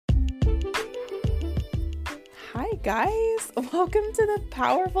Hi guys, welcome to the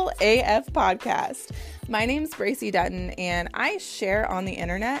Powerful AF podcast. My name's Bracy Dutton and I share on the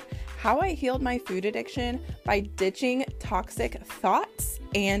internet how I healed my food addiction by ditching toxic thoughts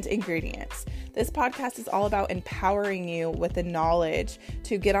and ingredients. This podcast is all about empowering you with the knowledge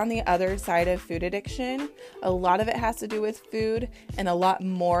to get on the other side of food addiction. A lot of it has to do with food, and a lot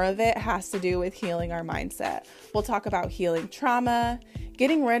more of it has to do with healing our mindset. We'll talk about healing trauma,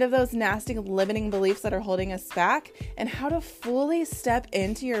 getting rid of those nasty limiting beliefs that are holding us back, and how to fully step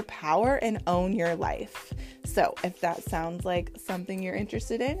into your power and own your life. So if that sounds like something you're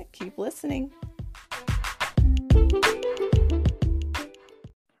interested in, keep listening.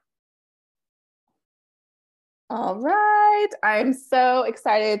 All right. I'm so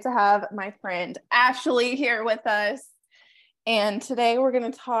excited to have my friend Ashley here with us. And today we're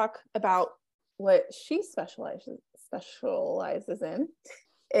going to talk about what she specializes in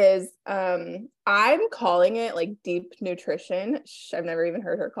is I'm calling it like deep nutrition. I've never even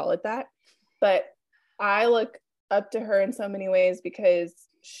heard her call it that, but I look up to her in so many ways because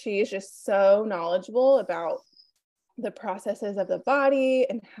she's just so knowledgeable about the processes of the body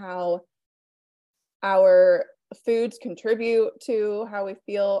and how our foods contribute to how we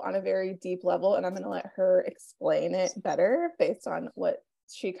feel on a very deep level. And I'm going to let her explain it better based on what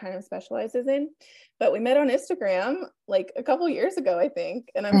she kind of specializes in. But we met on Instagram like a couple years ago, I think.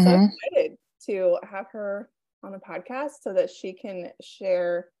 And I'm so excited to have her on a podcast so that she can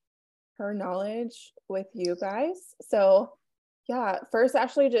share her knowledge with you guys. So yeah, first,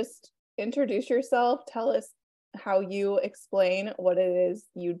 Ashley, just introduce yourself. Tell us how you explain what it is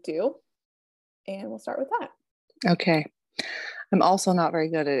you do. And we'll start with that. Okay. I'm also not very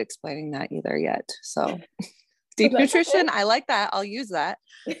good at explaining that either yet. So deep nutrition, I like that. I'll use that.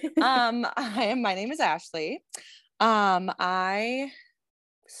 My name is Ashley. I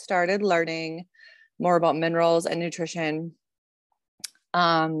started learning more about minerals and nutrition,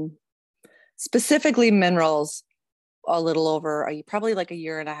 specifically minerals a little over probably like a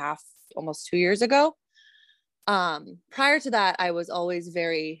year and a half, almost 2 years ago. Prior to that, I was always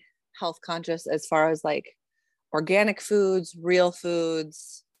very health conscious as far as like organic foods, real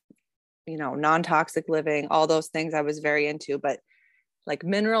foods, non-toxic living, all those things I was very into, but like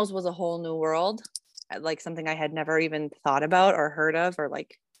minerals was a whole new world, like something I had never even thought about or heard of, or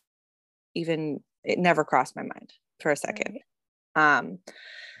like even it never crossed my mind for a second. Right.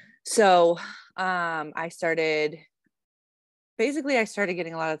 I started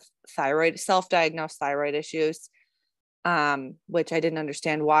getting a lot of self-diagnosed thyroid issues, which I didn't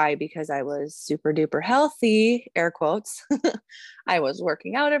understand why, because I was super duper healthy, air quotes. I was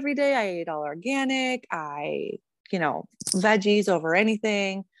working out every day. I ate all organic. Veggies over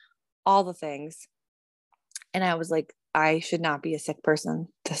anything, all the things. And I was like, I should not be a sick person.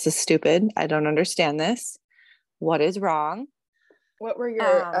 This is stupid. I don't understand this. What is wrong? What were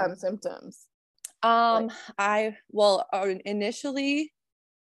your symptoms? Initially,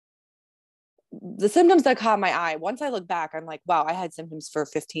 the symptoms that caught my eye, once I look back, I'm like, wow, I had symptoms for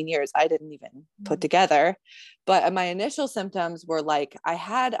 15 years. I didn't even put together. But my initial symptoms were like, I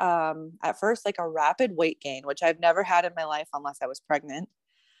had, at first, like a rapid weight gain, which I've never had in my life unless I was pregnant.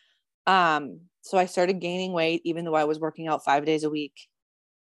 So I started gaining weight, even though I was working out 5 days a week,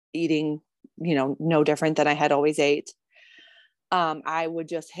 eating, no different than I had always ate. I would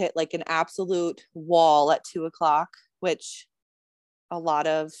just hit like an absolute wall at 2:00, which a lot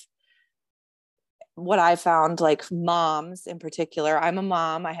of what I found, like moms in particular, I'm a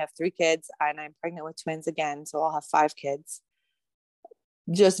mom, I have 3 kids and I'm pregnant with twins again. So I'll have 5 kids,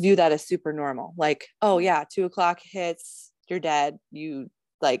 just view that as super normal. Like, oh yeah, 2:00 hits, you're dead.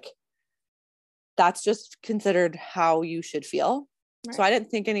 That's just considered how you should feel. Right. So I didn't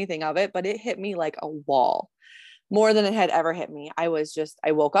think anything of it, but it hit me like a wall, more than it had ever hit me. I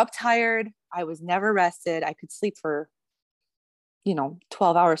woke up tired. I was never rested. I could sleep for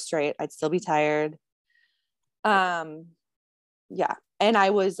 12 hours straight. I'd still be tired. Yeah. And I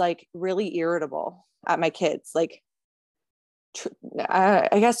was like really irritable at my kids. Like, I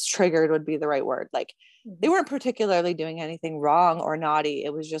guess triggered would be the right word. Like they weren't particularly doing anything wrong or naughty.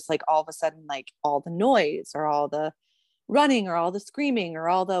 It was just like all of a sudden, like all the noise or all the running or all the screaming or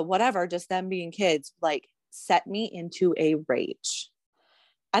all the whatever, just them being kids, like set me into a rage.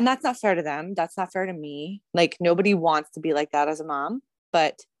 And that's not fair to them. That's not fair to me. Like nobody wants to be like that as a mom,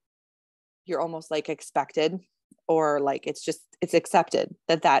 but you're almost like expected, or like, it's accepted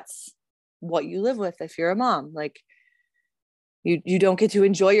that that's what you live with. If you're a mom, like you don't get to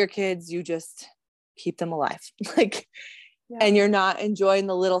enjoy your kids. You just keep them alive. Like, yeah. And you're not enjoying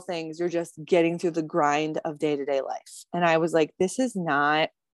the little things. You're just getting through the grind of day-to-day life. And I was like, this is not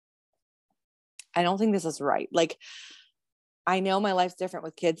I don't think this is right. Like, I know my life's different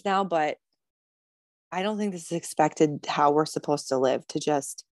with kids now, but I don't think this is expected how we're supposed to live, to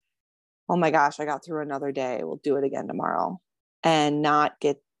just, oh my gosh, I got through another day. We'll do it again tomorrow, and not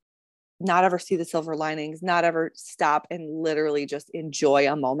ever see the silver linings, not ever stop and literally just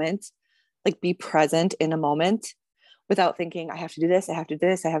enjoy a moment, like be present in a moment without thinking, I have to do this, I have to do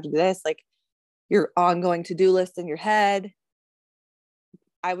this, I have to do this. Like your ongoing to-do list in your head.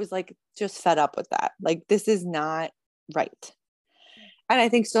 I was like, just fed up with that. Like, this is not right. And I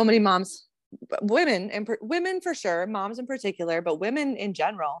think so many moms, women for sure, moms in particular, but women in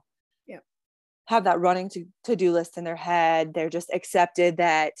general, yeah, have that running to-do list in their head. They're just accepted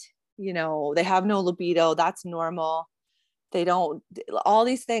that, you know, they have no libido. That's normal. They don't, all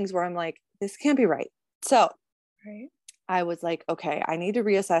these things where I'm like, this can't be right. So right. I was like, okay, I need to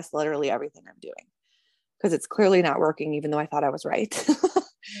reassess literally everything I'm doing, because it's clearly not working, even though I thought I was right.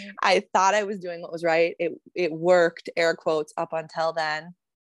 I thought I was doing what was right. It worked, air quotes, up until then.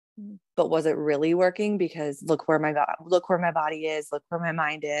 But was it really working? Because look where my body is, look where my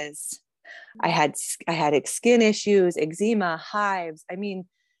mind is. I had skin issues, eczema, hives. I mean,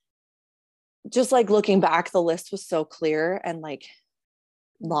 just like looking back, the list was so clear and like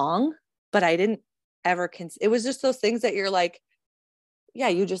long, but I didn't ever it was just those things that you're like, yeah,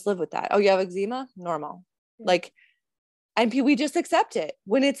 you just live with that. Oh, you have eczema? Normal. Yeah. Like, and we just accept it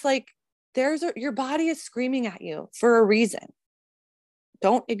when it's like, your body is screaming at you for a reason.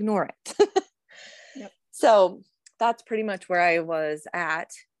 Don't ignore it. Yep. So that's pretty much where I was at.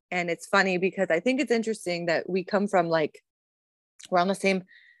 And it's funny because I think it's interesting that we come from like, we're on the same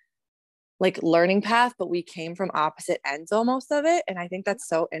like learning path, but we came from opposite ends almost of it. And I think that's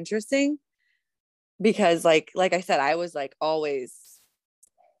so interesting because like I said, I was like always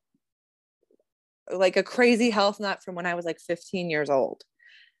like a crazy health nut from when I was like 15 years old.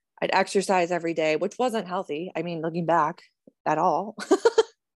 I'd exercise every day, which wasn't healthy. I mean, looking back at all,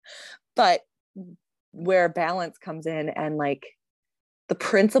 but where balance comes in and like the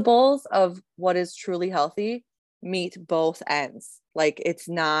principles of what is truly healthy meet both ends. Like, it's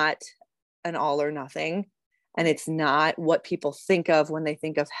not an all or nothing. And it's not what people think of when they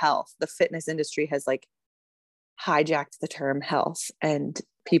think of health. The fitness industry has like hijacked the term health, and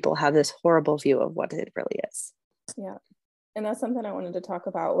people have this horrible view of what it really is. Yeah. And that's something I wanted to talk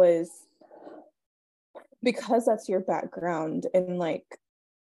about, was because that's your background, and like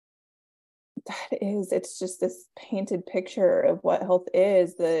it's just this painted picture of what health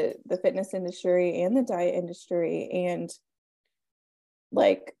is, the fitness industry and the diet industry, and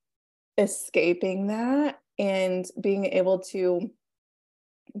like escaping that and being able to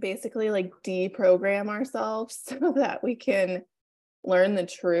basically like deprogram ourselves so that we can learn the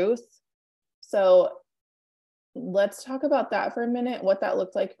truth. So let's talk about that for a minute, what that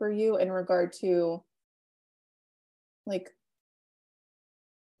looked like for you in regard to like,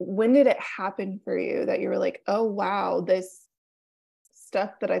 when did it happen for you that you were like, oh wow, this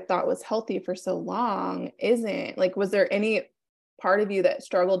stuff that I thought was healthy for so long isn't? Like, was there any part of you that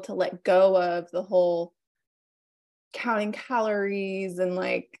struggled to let go of the whole counting calories and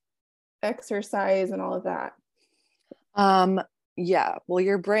like exercise and all of that? Yeah, well,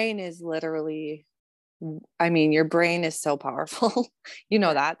 your brain is literally, I mean, your brain is so powerful. You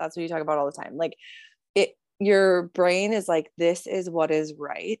know, that's what you talk about all the time. Like, your brain is like, this is what is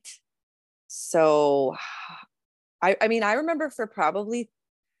right. So I mean, I remember for probably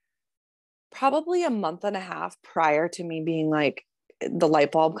a month and a half prior to me being like the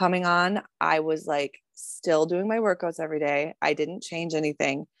light bulb coming on, I was like still doing my workouts every day. I didn't change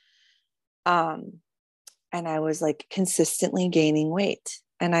anything. And I was like consistently gaining weight.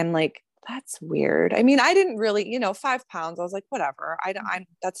 And I'm like, that's weird. I mean, I didn't really, 5 pounds. I was like, whatever.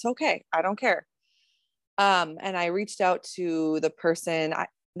 That's okay. I don't care. And I reached out to the person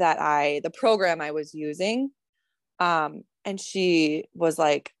the program I was using. And she was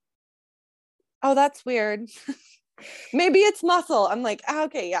like, oh, that's weird. Maybe it's muscle. I'm like,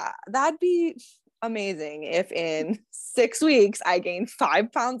 okay, yeah, that'd be amazing if in 6 weeks I gained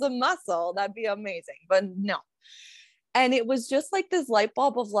 5 pounds of muscle. That'd be amazing. But no. And it was just like this light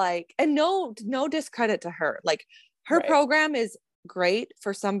bulb of like, and no discredit to her. Like, her program is great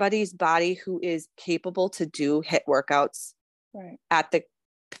for somebody's body who is capable to do HIIT workouts at the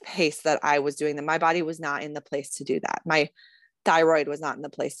pace that I was doing them. My body was not in the place to do that. My thyroid was not in the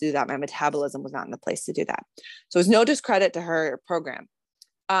place to do that. My metabolism was not in the place to do that. So it's no discredit to her program.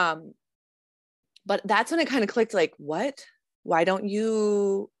 But that's when it kind of clicked, like, what? Why don't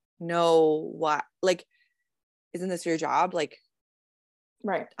you know what? Like, isn't this your job? Like,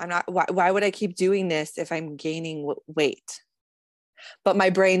 right. I'm not, why would I keep doing this if I'm gaining weight? But my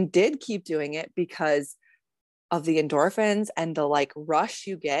brain did keep doing it because of the endorphins and the like rush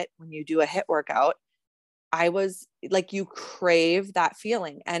you get when you do a HIIT workout. I was like, you crave that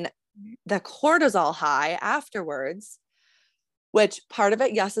feeling, and the cortisol high afterwards, which part of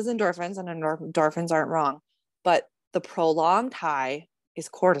it, yes, is endorphins, and endorphins aren't wrong, but the prolonged high is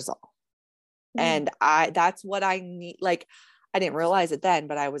cortisol. And that's what I need. Like, I didn't realize it then,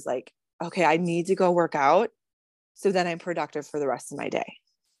 but I was like, okay, I need to go work out so then I'm productive for the rest of my day.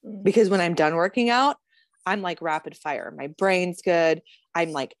 Because when I'm done working out, I'm like rapid fire. My brain's good.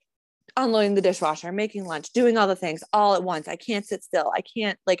 I'm like unloading the dishwasher, I'm making lunch, doing all the things all at once. I can't sit still. I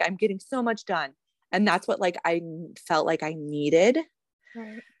can't, like, I'm getting so much done. And that's what like I felt like I needed.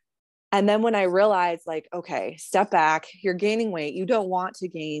 Right. And then when I realized, like, okay, step back, you're gaining weight. You don't want to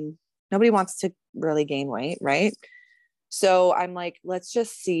gain. Nobody wants to really gain weight, right? So I'm like, let's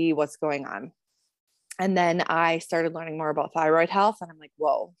just see what's going on. And then I started learning more about thyroid health, and I'm like,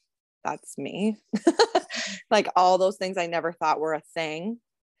 whoa, that's me. Like all those things I never thought were a thing.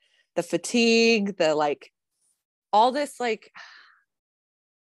 The fatigue, the like, all this, like,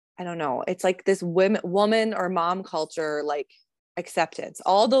 I don't know. It's like this woman or mom culture, like acceptance,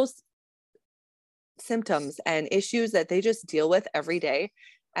 all those symptoms and issues that they just deal with every day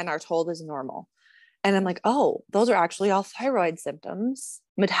and are told is normal. And I'm like, oh, those are actually all thyroid symptoms,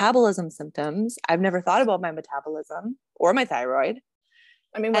 metabolism symptoms. I've never thought about my metabolism or my thyroid.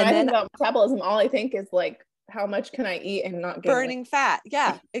 I mean, when I think about metabolism, all I think is like, how much can I eat and not gain burning fat?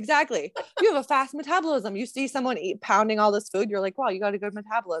 Yeah, exactly. You have a fast metabolism. You see someone pounding all this food, you're like, wow, you got a good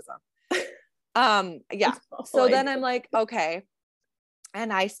metabolism. Yeah. So then I'm like, okay.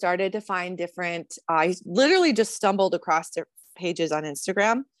 And I started to find I literally just stumbled across pages on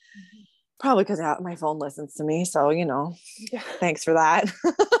Instagram, probably because my phone listens to me. So, thanks for that.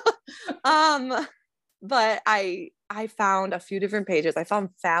 But I found a few different pages. I found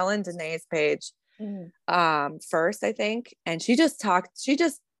Fallon Danae's page first, I think. And she just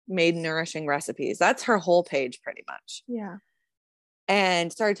made nourishing recipes. That's her whole page pretty much. Yeah.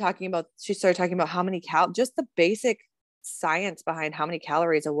 And she started talking about how many just the basic science behind how many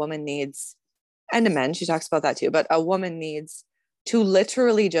calories a woman needs, and a men, she talks about that too, but a woman needs to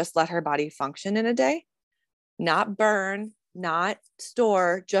literally just let her body function in a day, not burn, not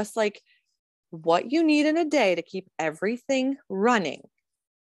store, just like what you need in a day to keep everything running.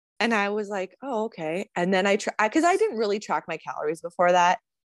 And I was like, oh, okay. And then because I didn't really track my calories before that.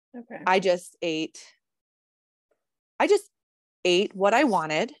 Okay. I just ate what I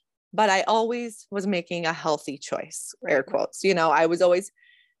wanted, but I always was making a healthy choice, air quotes. I was always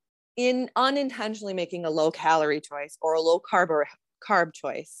unintentionally making a low calorie choice or a low carb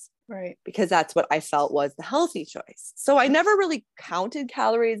choice. Right. Because that's what I felt was the healthy choice. So I never really counted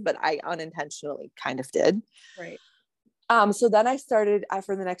calories, but I unintentionally kind of did. Right. So then I started,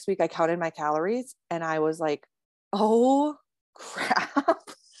 for the next week, I counted my calories and I was like, oh crap.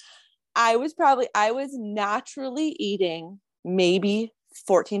 I was naturally eating maybe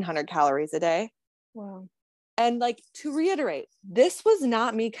 1,400 calories a day. Wow. And like, to reiterate, this was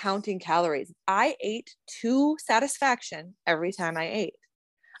not me counting calories. I ate to satisfaction every time I ate.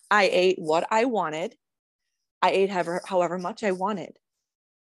 I ate what I wanted. I ate however much I wanted.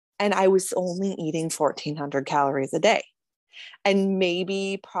 And I was only eating 1,400 calories a day. And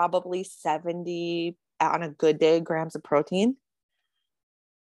maybe probably 70 on a good day grams of protein.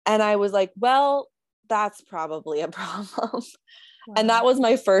 And I was like, well, that's probably a problem. Wow. And that was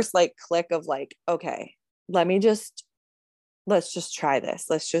my first like click of like, okay, let's just try this.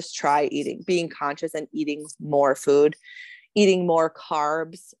 Let's just try being conscious and eating more food, eating more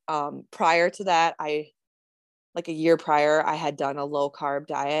carbs. Prior to that, like a year prior, I had done a low carb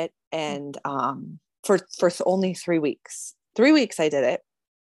diet, and for only 3 weeks. 3 weeks I did it.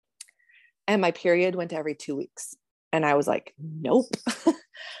 And my period went every 2 weeks. And I was like, nope.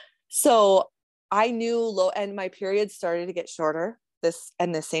 So I knew and my periods started to get shorter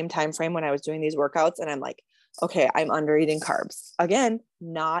in the same time frame when I was doing these workouts. And I'm like, okay, I'm under eating carbs. Again,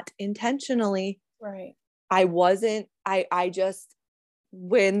 not intentionally. Right. I just,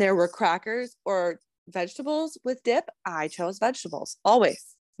 when there were crackers or vegetables with dip, I chose vegetables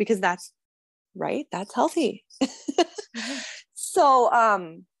always, because that's right. That's healthy. Mm-hmm. So,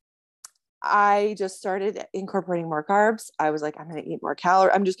 I just started incorporating more carbs. I was like, I'm going to eat more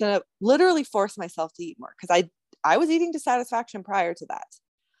calories. I'm just going to literally force myself to eat more, because I was eating to satisfaction prior to that.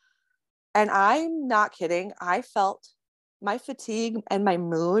 And I'm not kidding. I felt my fatigue and my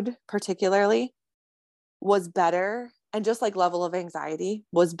mood particularly was better. And just like level of anxiety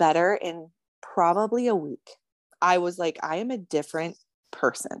was better in probably a week. I was like, I am a different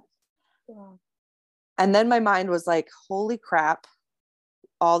person. Wow. And then my mind was like, holy crap.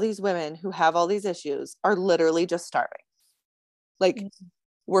 all these women who have all these issues are literally just starving. Like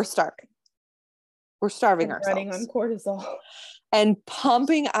we're starving and ourselves, running on cortisol and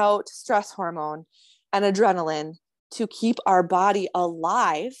pumping out stress hormone and adrenaline to keep our body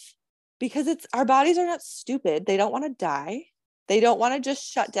alive, because our bodies are not stupid. They don't want to die. They don't want to just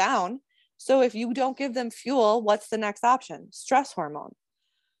shut down. So if you don't give them fuel, what's the next option? Stress hormone,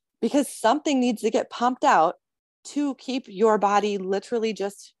 because something needs to get pumped out to keep your body literally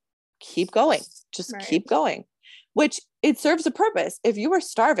just keep going, keep going, which it serves a purpose. If you were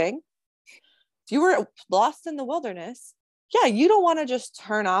starving, if you were lost in the wilderness, yeah, you don't want to just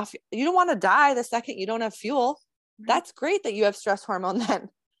turn off. You don't want to die the second you don't have fuel. That's great that you have stress hormone then.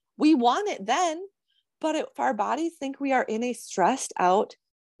 We want it then. But if our bodies think we are in a stressed out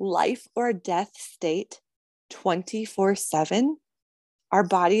life or death state 24/7, our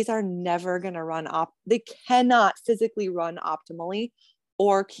bodies are never going to run they cannot physically run optimally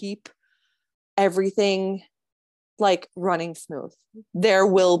or keep everything like running smooth. There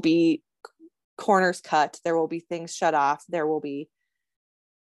will be corners cut. There will be things shut off. There will be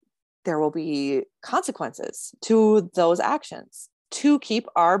consequences to those actions to keep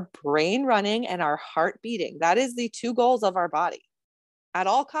our brain running and our heart beating. That is the two goals of our body at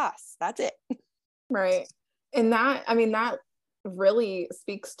all costs. That's it. Right. And that really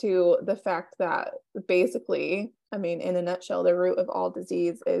speaks to the fact that basically, in a nutshell, the root of all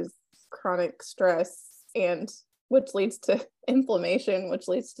disease is chronic stress, and which leads to inflammation, which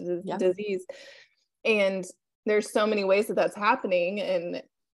leads to disease. And there's so many ways that that's happening. And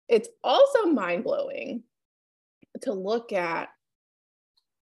it's also mind-blowing to look at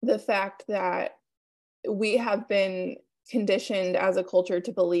the fact that we have been conditioned as a culture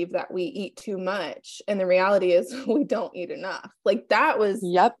to believe that we eat too much, and the reality is we don't eat enough. Like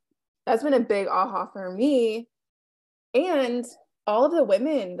that's been a big aha for me, and all of the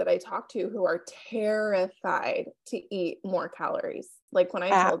women that I talk to who are terrified to eat more calories. Like when I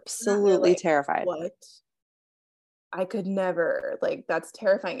told them absolutely terrified, what, I could never, like that's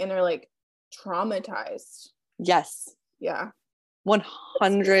terrifying, and they're like traumatized. Yes. Yeah.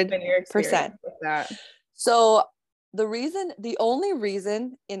 100% with that. So the only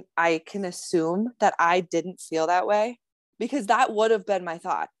reason I can assume that I didn't feel that way, because that would have been my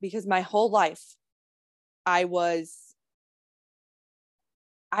thought, because my whole life I was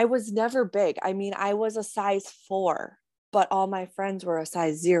never big. I was a size 4, but all my friends were a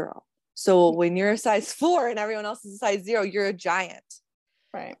size 0. So when you're a size 4 and everyone else is a size 0, you're a giant.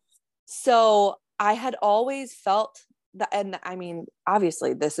 Right. So I had always felt that, and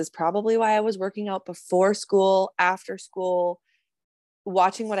obviously this is probably why I was working out before school, after school,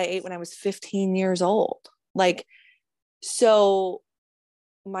 watching what I ate when I was 15 years old. Like, so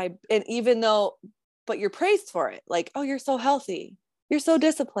but you're praised for it. Like, oh, you're so healthy. You're so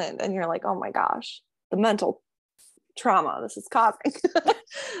disciplined. And you're like, oh my gosh, the mental trauma this is causing.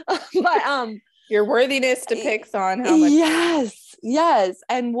 But your worthiness depicts on how much. Yes.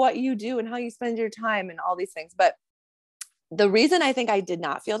 And what you do and how you spend your time and all these things. But the reason I think I did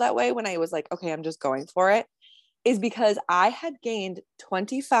not feel that way when I was like, okay, I'm just going for it, is because I had gained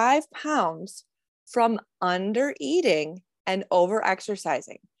 25 pounds from under eating and over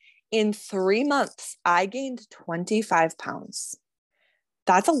exercising. In 3 months, I gained 25 pounds.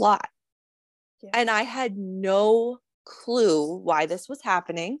 That's a lot. Yeah. And I had no clue why this was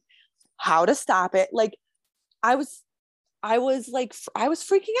happening, how to stop it. Like I was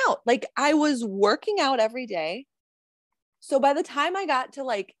freaking out. Like I was working out every day. So by the time I got to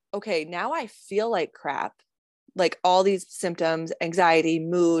like, okay, now I feel like crap, like all these symptoms, anxiety,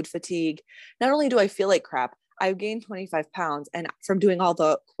 mood, fatigue. Not only do I feel like crap, I've gained 25 pounds and from doing all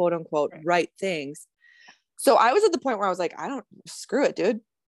the quote unquote right things. So I was at the point where I was like, screw it, dude.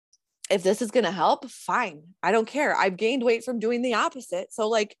 If this is going to help, fine. I don't care. I've gained weight from doing the opposite. So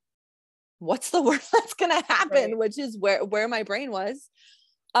like, what's the worst that's going to happen? Right. Which is where my brain was.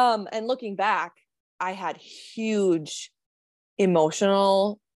 And looking back, I had huge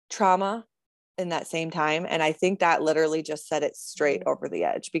emotional trauma in that same time. And I think that literally just set it straight over the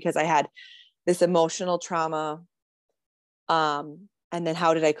edge, because I had this emotional trauma. And then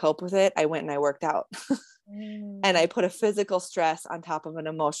how did I cope with it? I went and I worked out. And I put a physical stress on top of an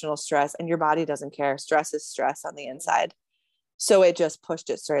emotional stress, and your body doesn't care. Stress is stress on the inside. So it just pushed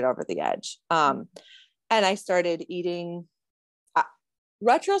it straight over the edge. And I started eating,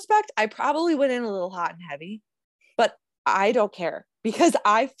 retrospect, I probably went in a little hot and heavy, but I don't care, because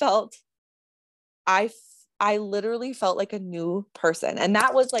I literally felt like a new person. And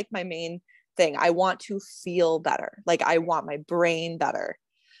that was like my main thing. I want to feel better. Like I want my brain better.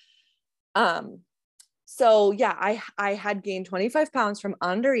 So yeah, I had gained 25 pounds from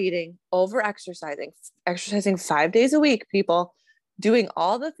under eating, over exercising 5 days a week, people, doing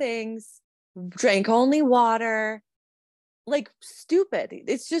all the things, drank only water, like stupid.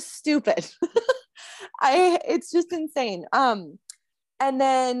 It's just stupid. It's just insane. And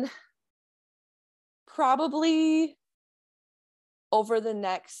then probably over the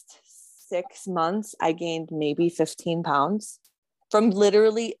next 6 months, I gained maybe 15 pounds from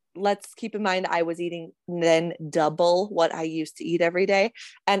literally, let's keep in mind, I was eating then double what I used to eat every day.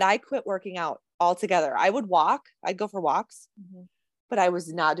 And I quit working out altogether. I'd go for walks, but I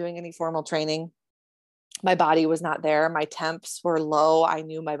was not doing any formal training. My body was not there. My temps were low. I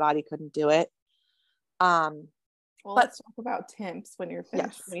knew my body couldn't do it. Well, let's talk about temps when you're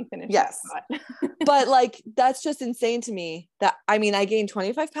finished. Yes, when you finish. Yes. But like, that's just insane to me that, I mean, I gained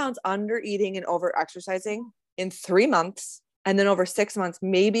 25 pounds under eating and over exercising in 3 months. And then over 6 months,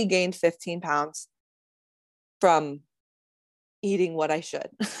 maybe gained 15 pounds from eating what I should,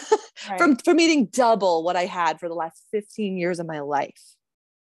 right. from eating double what I had for the last 15 years of my life.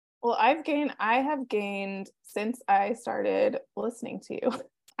 Well, I have gained since I started listening to you.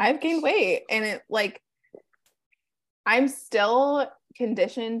 I've gained weight, and it like, I'm still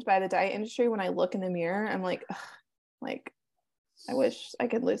conditioned by the diet industry. When I look in the mirror, I'm like, ugh, like, I wish I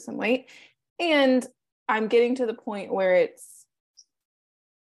could lose some weight. And I'm getting to the point where it's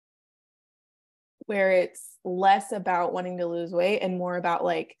less about wanting to lose weight and more about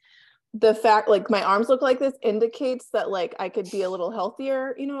like the fact, like my arms look like this indicates that like I could be a little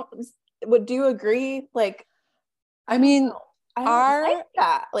healthier, would you agree? Like, I mean, I don't like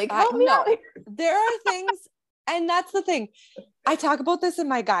that. Like, help me out. There are things, and that's the thing. I talk about this in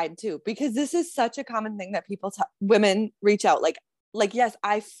my guide too, because this is such a common thing that women reach out. Like, yes,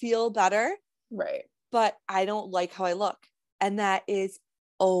 I feel better. Right. But I don't like how I look. And that is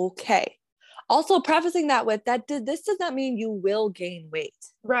okay. Also prefacing that with this does not mean you will gain weight.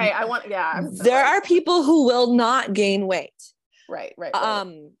 Right. There are people who will not gain weight. Right.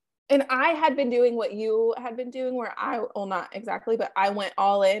 And I had been doing what you had been doing where not exactly, but I went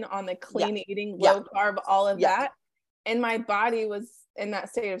all in on the clean eating, low carb, all of that. And my body was in that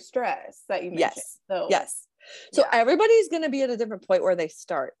state of stress that you mentioned. So everybody's going to be at a different point where they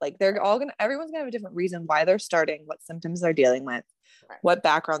start. Like everyone's going to have a different reason why they're starting, what symptoms they're dealing with, what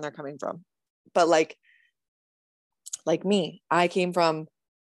background they're coming from. But like me, I came from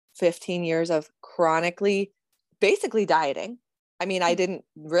 15 years of chronically, basically dieting. I mean, I didn't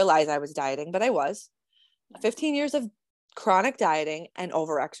realize I was dieting, but I was. 15 years of chronic dieting and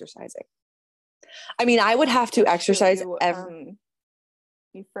over exercising. I mean, I would have to exercise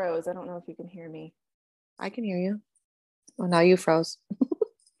you froze. I don't know if you can hear me. I can hear you. Well, now you froze.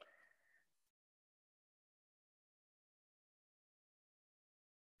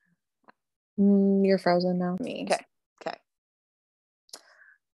 You're frozen now. Me. Okay.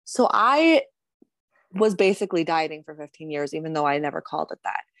 So I was basically dieting for 15 years, even though I never called it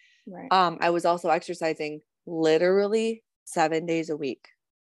that. Right. I was also exercising literally 7 days a week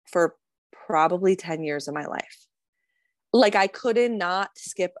for probably 10 years of my life. Like I couldn't not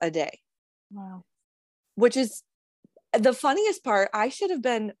skip a day. Wow. Which is the funniest part. I should have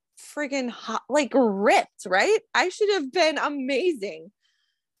been friggin' hot, like ripped, right? I should have been amazing.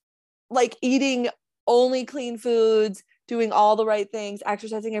 Like eating only clean foods, doing all the right things,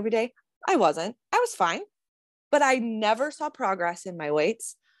 exercising every day. I wasn't. I was fine. But I never saw progress in my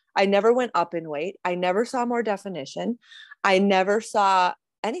weights. I never went up in weight. I never saw more definition. I never saw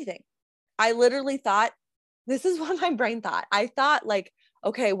anything. I literally thought, this is what my brain thought. I thought like,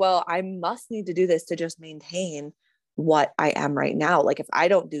 okay, well, I must need to do this to just maintain what I am right now. Like if I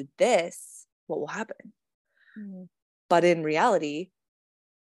don't do this, what will happen? Mm-hmm. But in reality,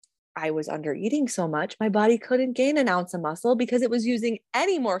 I was under eating so much, my body couldn't gain an ounce of muscle because it was using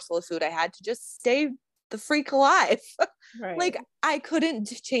any morsel of food I had to just stay the freak alive. Right. Like I couldn't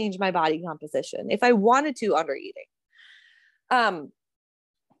change my body composition if I wanted to under eating.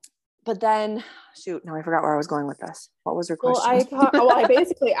 But then shoot, now I forgot where I was going with this. What was your question? I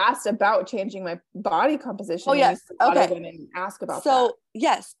basically asked about changing my body composition. Oh yes. Okay. And ask about that.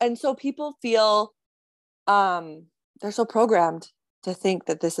 Yes. And so people feel, they're so programmed to think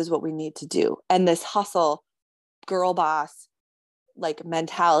that this is what we need to do. And this hustle, girl boss, like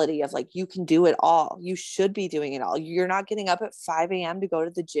mentality of like, you can do it all. You should be doing it all. You're not getting up at 5 a.m. to go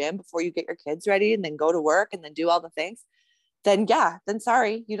to the gym before you get your kids ready and then go to work and then do all the things. Then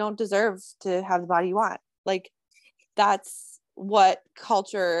sorry, you don't deserve to have the body you want. Like that's what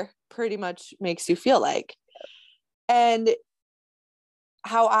culture pretty much makes you feel like. And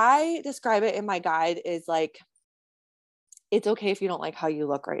how I describe it in my guide is like, it's okay if you don't like how you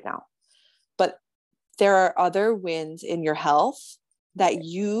look right now, but there are other wins in your health that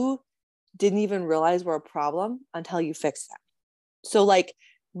you didn't even realize were a problem until you fix them. So like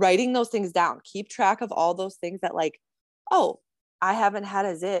writing those things down, keep track of all those things that like, oh, I haven't had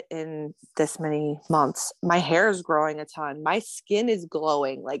a zit in this many months. My hair is growing a ton. My skin is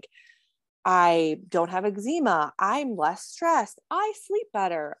glowing. Like I don't have eczema. I'm less stressed. I sleep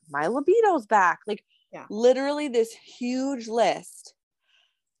better. My libido's back. Like literally this huge list.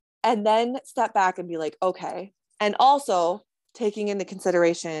 And then step back and be like, okay. And also taking into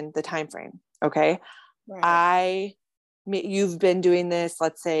consideration the time frame. Okay. Right. You've been doing this,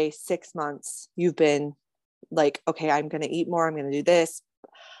 let's say 6 months. You've been like, okay, I'm going to eat more. I'm going to do this.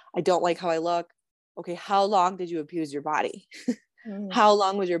 I don't like how I look. Okay. How long did you abuse your body? How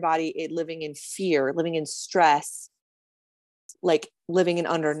long was your body living in fear, living in stress, like living in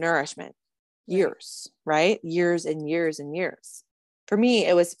undernourishment? Years, right? Years and years and years. For me,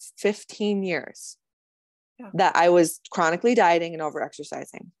 it was 15 years that I was chronically dieting and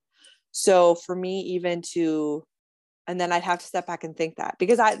overexercising. So for me, and then I'd have to step back and think that,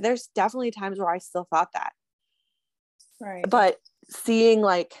 because there's definitely times where I still thought that. Right. But seeing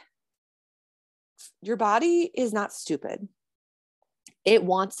like your body is not stupid. It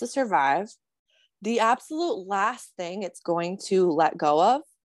wants to survive. The absolute last thing it's going to let go of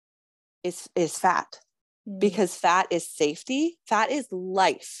is fat, because fat is safety. Fat is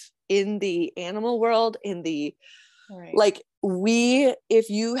life in the animal world, in the, like if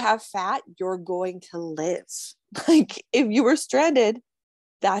you have fat, you're going to live. Like if you were stranded,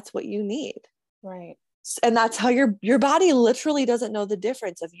 that's what you need. Right. And that's how your body literally doesn't know the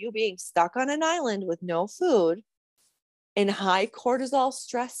difference of you being stuck on an island with no food, in high cortisol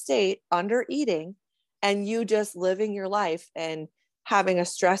stress state, under eating, and you just living your life and having a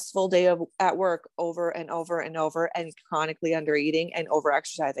stressful day at work over and over and over, and chronically under eating and over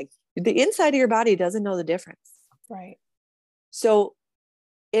exercising. The inside of your body doesn't know the difference. Right. So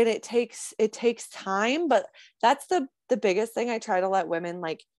it takes time, but that's the biggest thing I try to let women,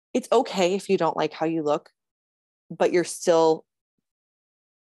 like, it's okay if you don't like how you look, but you're still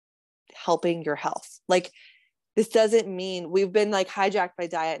helping your health. Like, this doesn't mean we've been like hijacked by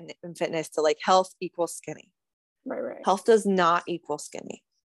diet and fitness to like health equals skinny. Right. Health does not equal skinny.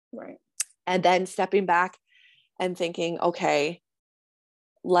 Right. And then stepping back and thinking, okay,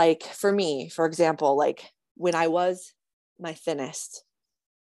 like for me, for example, like when I was my thinnest,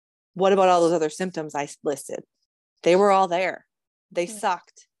 what about all those other symptoms I listed? They were all there. They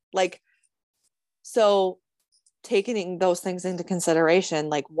sucked. Like, so taking those things into consideration,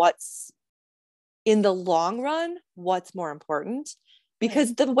 like what's in the long run, what's more important,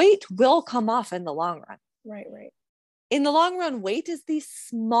 because the weight will come off in the long run. Right. In the long run, weight is the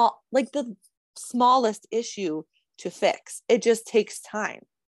smallest issue to fix. It just takes time.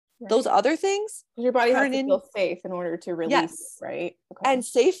 Right. Those other things, your body has to feel safe in order to release, right? Okay. And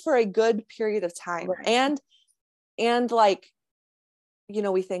safe for a good period of time. Right. And like, you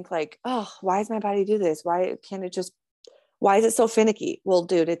know, we think like, oh, why does my body do this? Why is it so finicky? Well,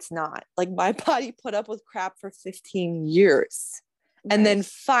 dude, it's not. Like, my body put up with crap for 15 years and then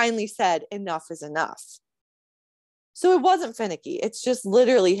finally said, enough is enough. So it wasn't finicky. It's just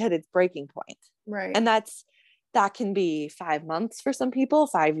literally hit its breaking point. Right. And that can be 5 months for some people,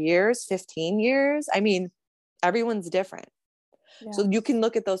 5 years, 15 years. I mean, everyone's different. Yeah. So you can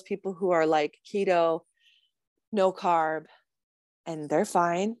look at those people who are like keto, no carb, and they're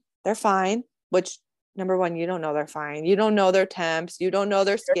fine. They're fine. Which, number one, you don't know they're fine. You don't know their temps. You don't know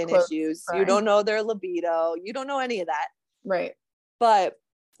their skin issues. Fine. You don't know their libido. You don't know any of that. Right. But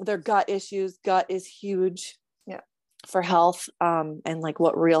their gut issues, gut is huge. Yeah. For health, and like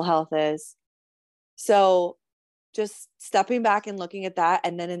what real health is. So just stepping back and looking at that.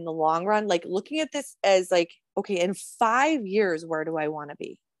 And then in the long run, like looking at this as like, okay, in 5 years, where do I want to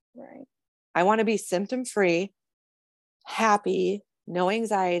be? Right. I want to be symptom free, happy, no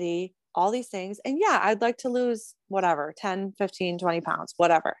anxiety, all these things. And yeah, I'd like to lose whatever, 10, 15, 20 pounds,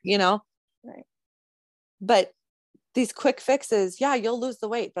 whatever, you know? Right. But these quick fixes, yeah, you'll lose the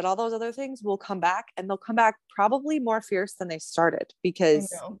weight, but all those other things will come back, and they'll come back probably more fierce than they started,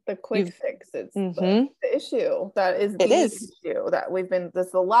 because the quick fix is the issue. That is the issue that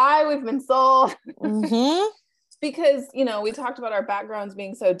that's the lie we've been sold. Because, you know, we talked about our backgrounds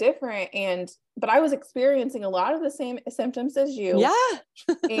being so different, but I was experiencing a lot of the same symptoms as you.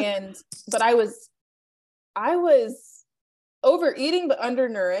 Yeah. But I was overeating, but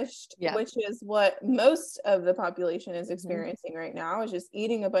undernourished, which is what most of the population is experiencing right now, is just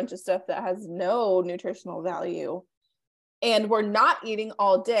eating a bunch of stuff that has no nutritional value. And we're not eating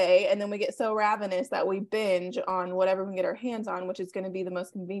all day. And then we get so ravenous that we binge on whatever we can get our hands on, which is going to be the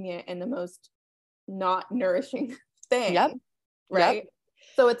most convenient and the most not nourishing thing. Yep. Right. Yep.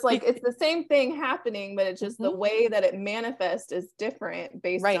 So it's like, it's the same thing happening, but it's just the Mhm. way that it manifests is different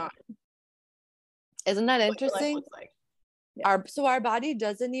based Right. on Isn't that what your life interesting? looks like. Yeah. Our body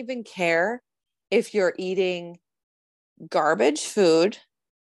doesn't even care if you're eating garbage food,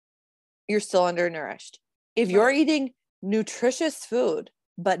 you're still undernourished. If you're eating nutritious food,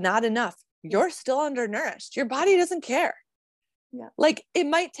 but not enough, you're still undernourished. Your body doesn't care. Yeah. Like it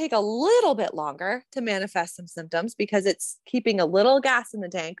might take a little bit longer to manifest some symptoms because it's keeping a little gas in the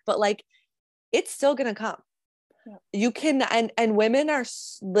tank, but like it's still going to come. Yeah. You can, and women are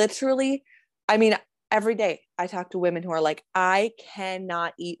literally, I mean, every day I talk to women who are like, I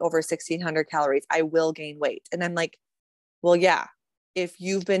cannot eat over 1,600 calories. I will gain weight. And I'm like, well, yeah, if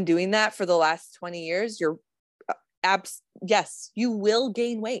you've been doing that for the last 20 years, you're yes, you will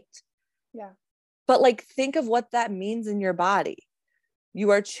gain weight. Yeah. But like, think of what that means in your body. You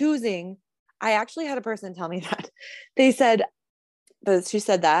are choosing. I actually had a person tell me that they said, but she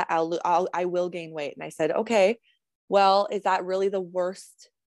said that I will gain weight. And I said, okay, well, is that really the worst?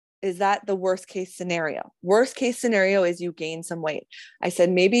 Is that the worst case scenario? Worst case scenario is you gain some weight. I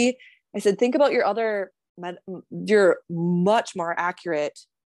said, think about your much more accurate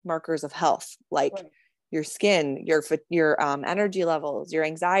markers of health, like your skin, your energy levels, your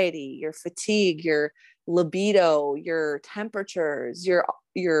anxiety, your fatigue, your libido, your temperatures, your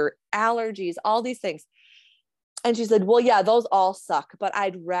allergies, all these things. And she said, well, yeah, those all suck, but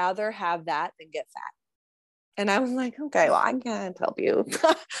I'd rather have that than get fat. And I was like, okay, well, I can't help you.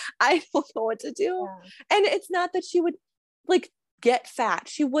 I don't know what to do. Yeah. And it's not that she would like get fat.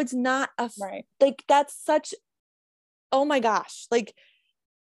 She was not like, that's such, oh my gosh. Like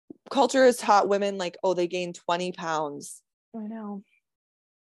culture has taught women like, oh, they gain 20 pounds. I know.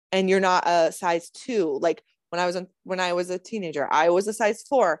 And you're not a size 2. Like when I was a teenager, I was a size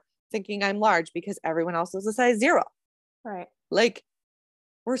 4 thinking I'm large because everyone else was a size 0. Right. Like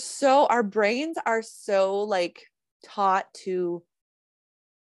our brains are so like taught to,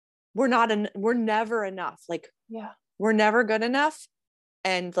 we're never enough. Like, yeah, we're never good enough.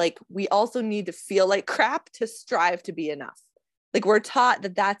 And like, we also need to feel like crap to strive to be enough. Like we're taught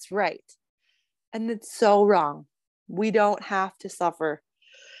that that's right. And it's so wrong. We don't have to suffer.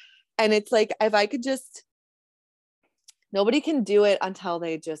 And it's like, if I could just, nobody can do it until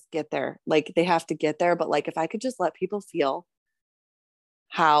they just get there. Like they have to get there. But like, if I could just let people feel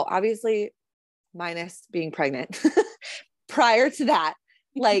how, obviously minus being pregnant prior to that,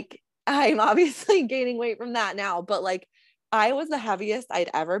 like I'm obviously gaining weight from that now, but like I was the heaviest I'd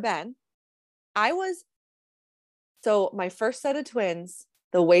ever been. So my first set of twins,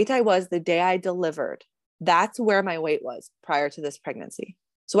 the weight I was the day I delivered, that's where my weight was prior to this pregnancy.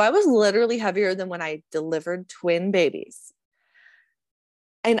 So I was literally heavier than when I delivered twin babies.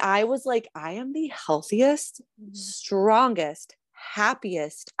 And I was like, I am the healthiest, strongest,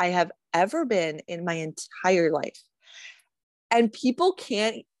 happiest I have ever been in my entire life. And people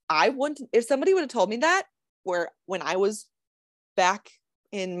if somebody would have told me that when I was back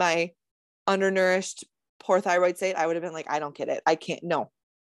in my undernourished, poor thyroid state, I would have been like, I don't get it. I can't, no.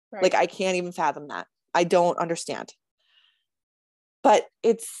 Right. Like, I can't even fathom that. I don't understand. But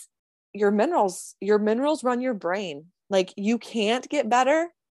it's your minerals run your brain. Like you can't get better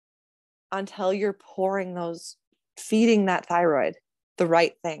until you're feeding that thyroid the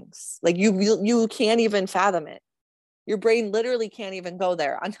right things. Like you can't even fathom it. Your brain literally can't even go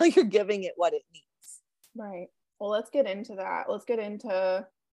there until you're giving it what it needs. Right. Well, let's get into that. Let's get into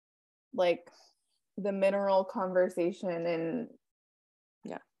like the mineral conversation and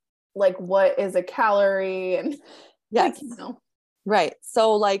like what is a calorie and yes, right.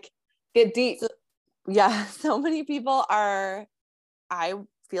 So like get deep. So many people I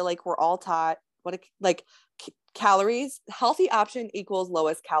feel like we're all taught calories, healthy option equals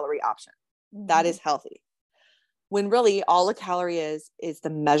lowest calorie option. Mm-hmm. That is healthy. When really all a calorie is the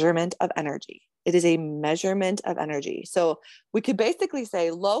measurement of energy. It is a measurement of energy. So we could basically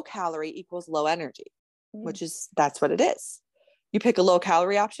say low calorie equals low energy, that's what it is. You pick a low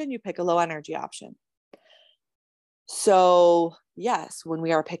calorie option, you pick a low energy option. So yes, when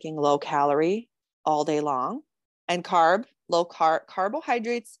we are picking low calorie all day long and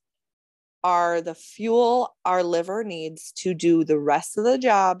carbohydrates are the fuel our liver needs to do the rest of the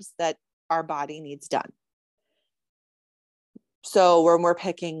jobs that our body needs done. So when we're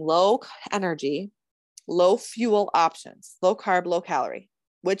picking low energy, low fuel options, low carb, low calorie,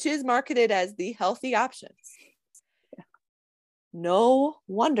 which is marketed as the healthy options, no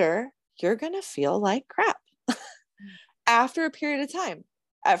wonder you're going to feel like crap after a period of time.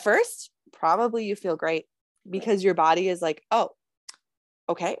 At first, probably you feel great because your body is like, oh,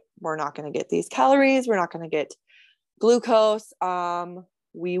 okay, we're not going to get these calories. We're not going to get glucose.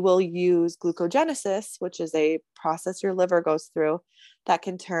 We will use glucogenesis, which is a process your liver goes through that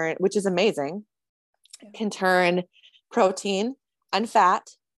can turn, which is amazing, can turn protein and fat,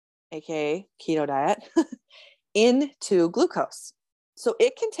 aka keto diet, into glucose. So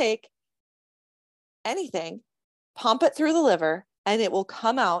it can take anything, pump it through the liver, and it will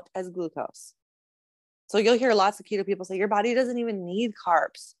come out as glucose. So you'll hear lots of keto people say, your body doesn't even need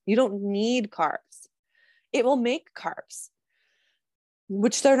carbs. You don't need carbs. It will make carbs,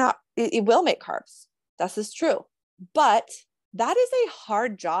 which they're not, it will make carbs. This is true. But that is a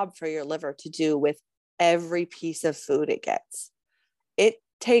hard job for your liver to do with every piece of food it gets. It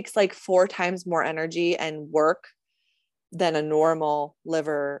takes like 4 times more energy and work than a normal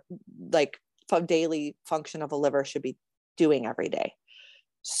liver, like daily function of a liver should be doing every day.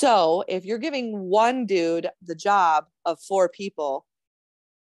 So if you're giving one dude the job of 4 people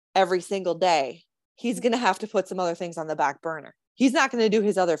every single day, he's going to have to put some other things on the back burner. He's not going to do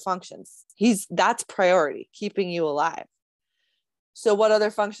his other functions. That's priority, keeping you alive. So what other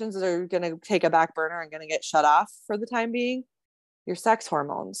functions are going to take a back burner and going to get shut off for the time being? Your sex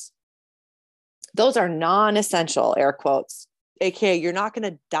hormones. Those are non-essential, air quotes, aka you're not going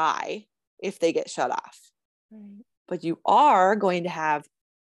to die if they get shut off. Right. But you are going to have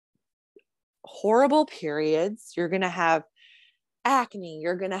horrible periods. You're going to have acne.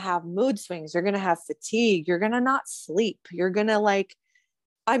 You're going to have mood swings. You're going to have fatigue. You're going to not sleep. You're going to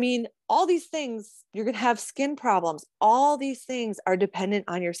all these things, you're going to have skin problems. All these things are dependent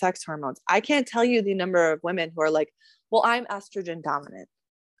on your sex hormones. I can't tell you the number of women who are like, well, I'm estrogen dominant.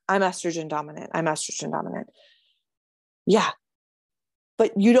 I'm estrogen dominant. I'm estrogen dominant. Yeah.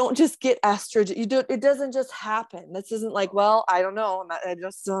 But you don't just get estrogen. It doesn't just happen. This isn't like, well, I don't know. I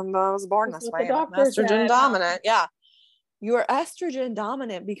was born this way. I'm estrogen dominant. Yeah. You're estrogen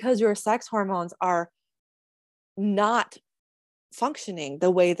dominant because your sex hormones are not functioning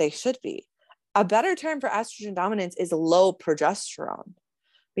the way they should be. A better term for estrogen dominance is low progesterone,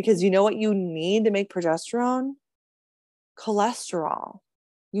 because you know what you need to make progesterone? Cholesterol.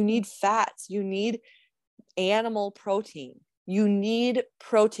 You need fats. You need animal protein. You need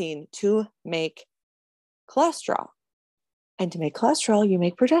protein to make cholesterol. And to make cholesterol, you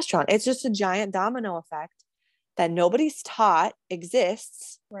make progesterone. It's just a giant domino effect that nobody's taught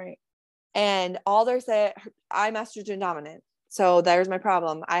exists. Right. And all they're saying, I'm estrogen dominant. So there's my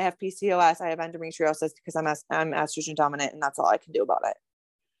problem. I have PCOS. I have endometriosis because I'm estrogen dominant, and that's all I can do about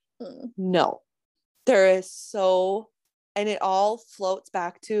it. No, there is and it all floats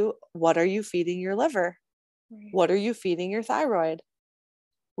back to, what are you feeding your liver? Right. What are you feeding your thyroid?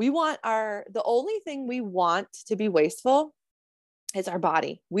 The only thing we want to be wasteful is our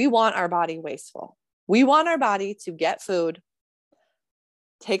body. We want our body wasteful. We want our body to get food,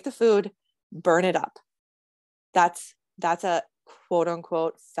 take the food, burn it up. That's a quote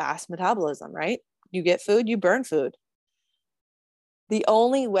unquote fast metabolism, right? You get food, you burn food. The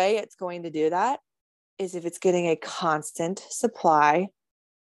only way it's going to do that is if it's getting a constant supply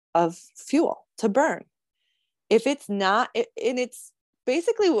of fuel to burn. If it's not, and it's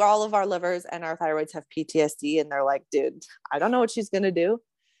basically all of our livers and our thyroids have PTSD, and they're like, dude, I don't know what she's going to do.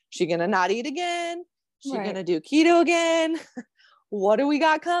 She's going to not eat again. She's going to do keto again. What do we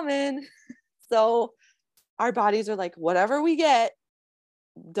got coming? So our bodies are like, whatever we get,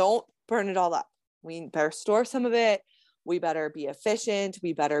 don't burn it all up. We better store some of it. We better be efficient.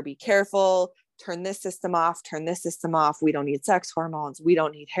 We better be careful. Turn this system off. Turn this system off. We don't need sex hormones. We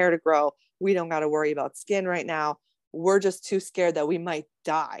don't need hair to grow. We don't got to worry about skin right now. We're just too scared that we might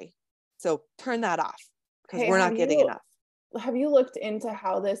die. So turn that off, because we're not getting enough. Have you looked into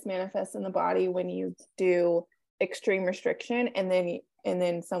how this manifests in the body when you do extreme restriction and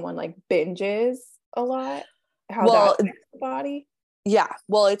then someone like binges a lot? How that affects the body? Yeah.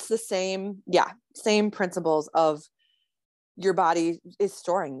 Well, it's the same principles of your body is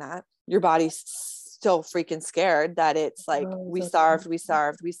storing that. Your body's so freaking scared that it's like, we starved.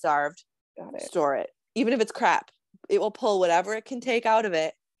 Got it. Store it. Even if it's crap, it will pull whatever it can take out of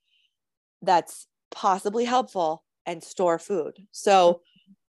it that's possibly helpful and store food. So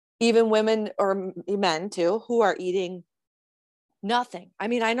even women or men too, who are eating nothing. I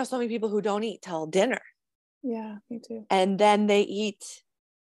mean, I know so many people who don't eat till dinner. Yeah, me too. And then they eat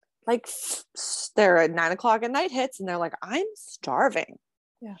like they're at 9:00 at night hits and they're like, I'm starving.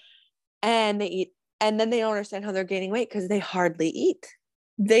 Yeah. And they eat, and then they don't understand how they're gaining weight because they hardly eat.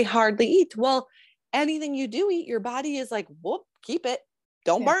 Well, anything you do eat, your body is like, whoop, keep it.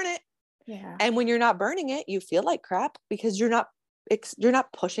 Don't burn it. Yeah. And when you're not burning it, you feel like crap because you're not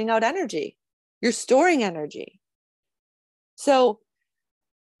pushing out energy. You're storing energy. So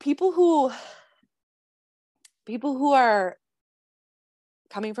people who are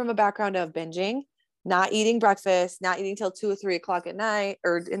coming from a background of binging, not eating breakfast, not eating till 2 or 3 o'clock at night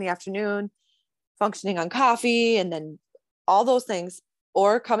or in the afternoon, functioning on coffee, and then all those things,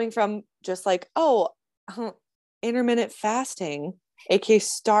 or coming from just like, oh, intermittent fasting, aka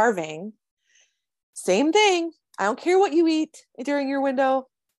starving, same thing. I don't care what you eat during your window.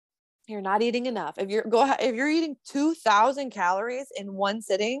 You're not eating enough. If you're eating 2,000 calories in one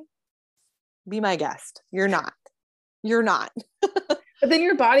sitting, be my guest. You're not. But then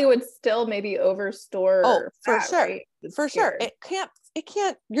your body would still maybe overstore. Oh, for fat, sure. right? For sure. It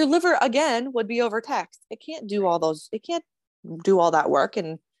can't, your liver again would be overtaxed. It can't do all that work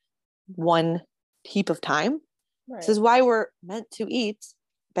in one heap of time. Right. This is why we're meant to eat,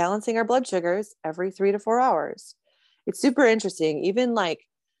 balancing our blood sugars every 3 to 4 hours. It's super interesting. Even like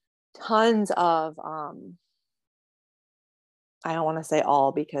tons of, I don't want to say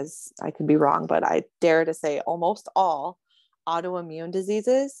all because I could be wrong, but I dare to say almost all autoimmune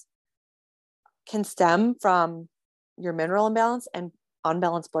diseases can stem from your mineral imbalance and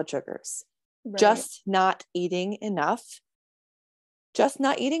unbalanced blood sugars. Right. Just not eating enough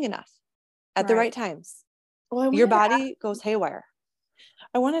at the right times. Well, your body goes haywire.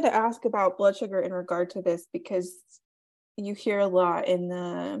 I wanted to ask about blood sugar in regard to this, because you hear a lot in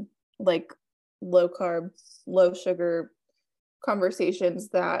the like low carb, low sugar conversations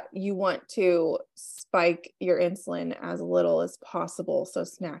that you want to spike your insulin as little as possible. So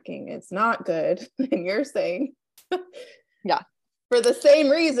snacking is not good. And you're saying, yeah, for the same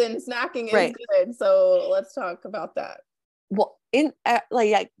reason, snacking is right. good. So let's talk about that. Well,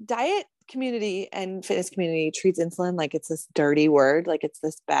 diet community and fitness community treats insulin like it's this dirty word, like it's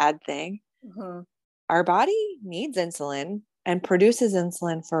this bad thing. Uh-huh. Our body needs insulin and produces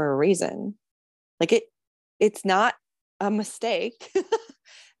insulin for a reason. Like it's not a mistake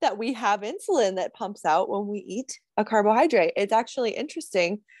that we have insulin that pumps out when we eat a carbohydrate. It's actually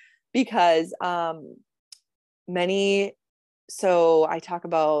interesting because I talk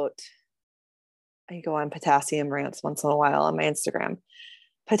about, I go on potassium rants once in a while on my Instagram.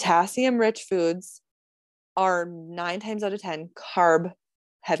 Potassium rich foods are 9 times out of 10 carb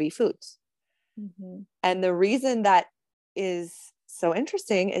heavy foods. Mm-hmm. And the reason that is so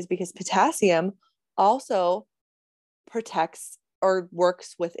interesting is because potassium also protects or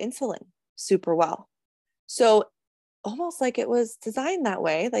works with insulin super well. So almost like it was designed that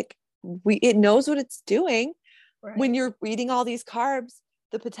way. Like it knows what it's doing. Right. When you're eating all these carbs,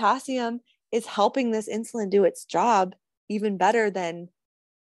 the potassium is helping this insulin do its job even better than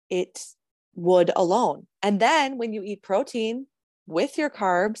it would alone. And then when you eat protein with your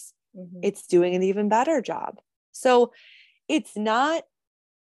carbs, mm-hmm. it's doing an even better job. So it's not,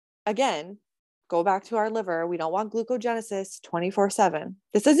 again, go back to our liver. We don't want glucogenesis 24/7.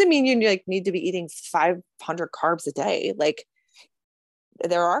 This doesn't mean you need to be eating 500 carbs a day. Like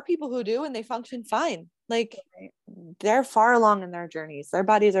there are people who do, and they function fine. Like they're far along in their journeys. Their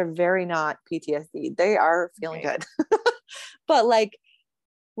bodies are very not PTSD. They are feeling good. But like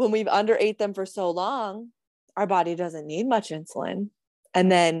when we've underate them for so long, our body doesn't need much insulin.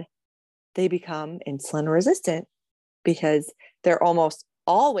 And then they become insulin resistant because they are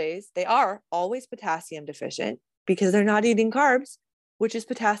always potassium deficient because they're not eating carbs, which is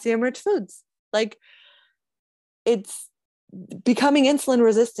potassium rich foods. Like it's becoming insulin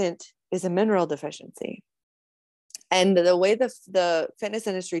resistant is a mineral deficiency. And the way the fitness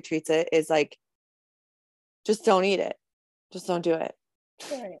industry treats it is like, just don't eat it. Just don't do it.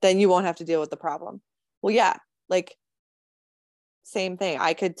 Right. Then you won't have to deal with the problem. Well, yeah, like same thing.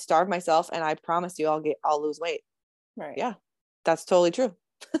 I could starve myself and I promise you I'll lose weight. Right. Yeah, that's totally true.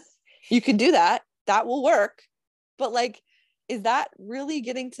 You can do that. That will work. But like, is that really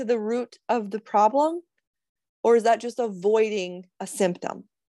getting to the root of the problem? Or is that just avoiding a symptom?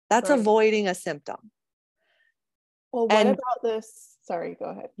 That's right. Avoiding a symptom. Well, what about this? Sorry, go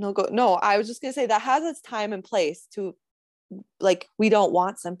ahead. No, I was just going to say that has its time and place to, like, we don't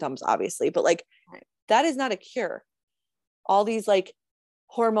want symptoms, obviously, but like, right. That is not a cure. All these like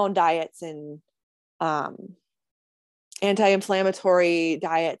hormone diets and anti-inflammatory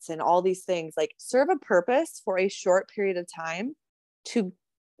diets and all these things like serve a purpose for a short period of time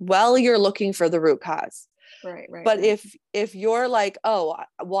you're looking for the root cause. Right. But if you're like, oh,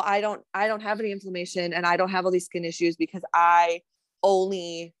 well, I don't have any inflammation and I don't have all these skin issues because I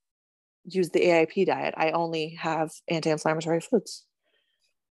only use the AIP diet. I only have anti-inflammatory foods.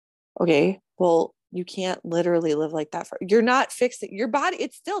 Okay. Well, you can't literally live like that you're not fixing your body.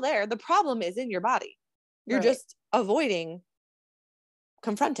 It's still there. The problem is in your body. You're just avoiding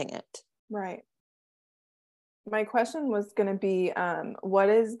confronting it. Right. my question was going to be, what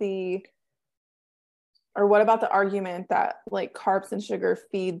about the argument that like carbs and sugar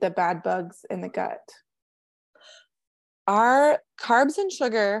feed the bad bugs in the gut? Our carbs and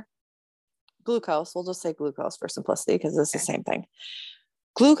sugar, glucose, we'll just say glucose for simplicity because it's the same thing.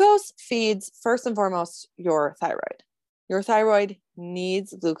 Glucose feeds first and foremost your thyroid. Your thyroid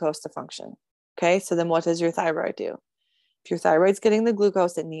needs glucose to function. Okay. So then what does your thyroid do? If your thyroid's getting the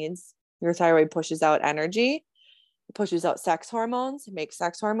glucose it needs, your thyroid pushes out energy, it pushes out sex hormones, it makes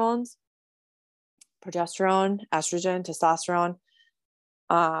sex hormones, progesterone, estrogen, testosterone.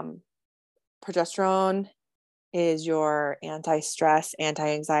 Progesterone is your anti-stress,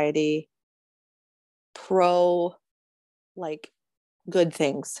 anti-anxiety, pro like good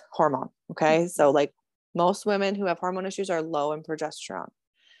things hormone. Okay. So like most women who have hormone issues are low in progesterone.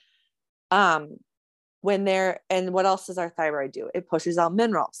 And what else does our thyroid do? It pushes out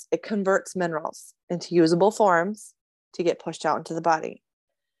minerals. It converts minerals into usable forms to get pushed out into the body.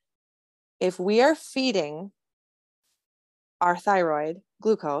 If we are feeding our thyroid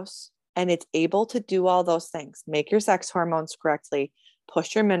glucose and it's able to do all those things, make your sex hormones correctly,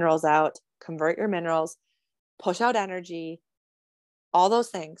 push your minerals out, convert your minerals, push out energy, all those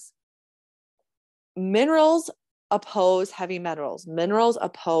things. Minerals oppose heavy metals. Minerals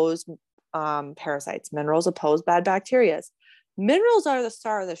oppose parasites. Minerals oppose bad bacteria. Minerals are the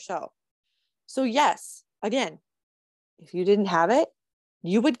star of the show. So yes, again, if you didn't have it,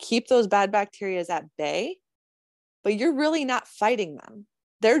 you would keep those bad bacteria at bay, but you're really not fighting them.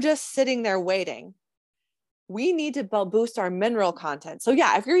 They're just sitting there waiting. We need to boost our mineral content. So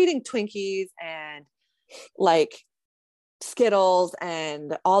yeah, if you're eating Twinkies and like Skittles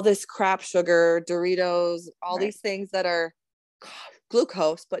and all this crap sugar, Doritos, all these things that are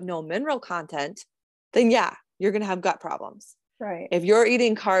glucose, but no mineral content, then yeah, you're going to have gut problems. Right. If you're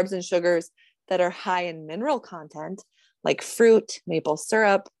eating carbs and sugars that are high in mineral content, like fruit, maple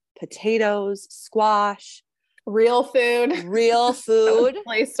syrup, potatoes, squash, real food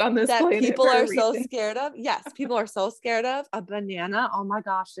placed on this that people are so scared of. Yes, people are so scared of a banana. Oh my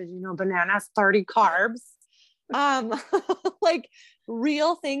gosh, did you know bananas 30 carbs? Like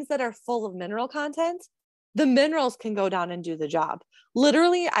real things that are full of mineral content, the minerals can go down and do the job.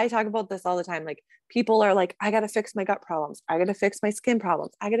 Literally, I talk about this all the time. Like people are like, I got to fix my gut problems. I got to fix my skin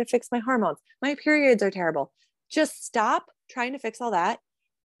problems. I got to fix my hormones. My periods are terrible. Just stop trying to fix all that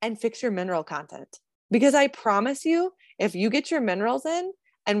and fix your mineral content. Because I promise you, if you get your minerals in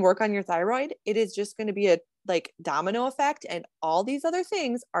and work on your thyroid, it is just going to be a like domino effect. And all these other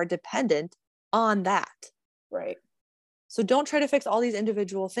things are dependent on that. Right. So don't try to fix all these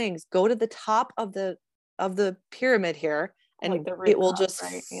individual things. Go to the top of the pyramid here and like it will just,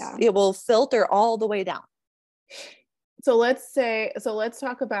 it will filter all the way down. So let's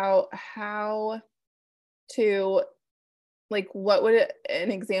talk about how to, like, what would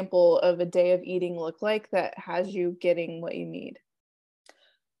an example of a day of eating look like that has you getting what you need?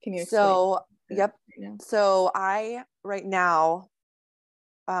 Can you explain? So, yep. So I, right now,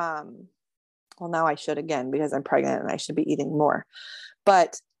 well, now I should again because I'm pregnant and I should be eating more,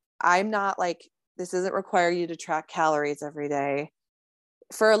 but I'm not like, this doesn't require you to track calories every day.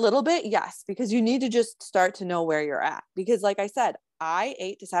 For a little bit, yes, because you need to just start to know where you're at. Because like I said, I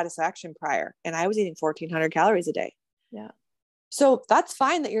ate to satisfaction prior and I was eating 1,400 calories a day. Yeah. So that's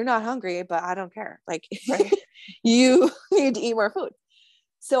fine that you're not hungry, but I don't care. Like you need to eat more food.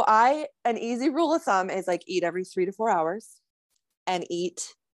 So an easy rule of thumb is like eat every 3 to 4 hours and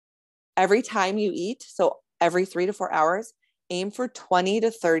eat every time you eat. So every 3 to 4 hours, aim for 20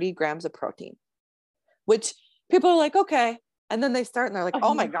 to 30 grams of protein, which people are like, okay. And then they start and they're like,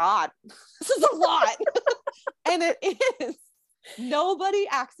 oh my God, this is a lot. And it is. Nobody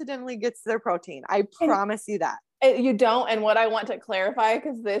accidentally gets their protein. I promise you that. You don't. And what I want to clarify,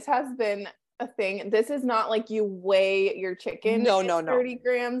 because this has been a thing, this is not like you weigh your chicken. No. 30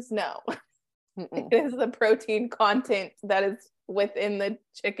 grams. No. It is the protein content that is within the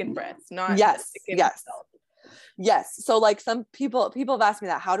chicken breast, not the chicken itself. Yes. So like some people have asked me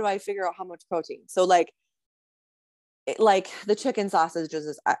that, how do I figure out how much protein? So like the chicken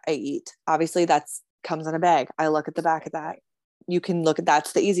sausages I eat, obviously that's comes in a bag. I look at the back of that. You can look at,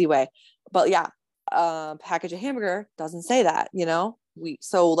 that's the easy way. But yeah, package of hamburger doesn't say that,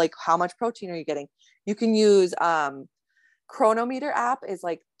 so like how much protein are you getting? You can use, Chronometer app is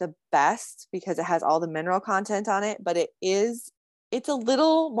like the best because it has all the mineral content on it, but it's a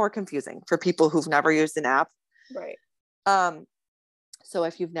little more confusing for people who've never used an app. Right. So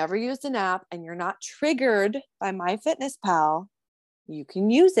if you've never used an app and you're not triggered by MyFitnessPal, you can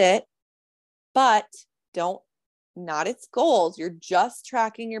use it, but not its goals. You're just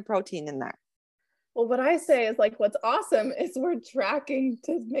tracking your protein in there. Well, what I say is like, what's awesome is we're tracking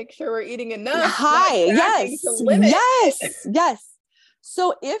to make sure we're eating enough, not Hi. tracking Yes. to limit. Yes.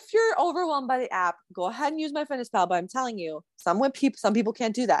 So if you're overwhelmed by the app, go ahead and use MyFitnessPal. But I'm telling you, some people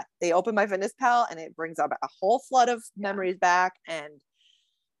can't do that. They open MyFitnessPal and it brings up a whole flood of memories back. And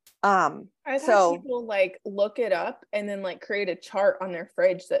I've had people like look it up and then like create a chart on their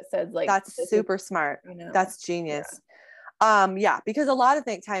fridge that says like, that's super smart. I know. That's genius. Yeah, because a lot of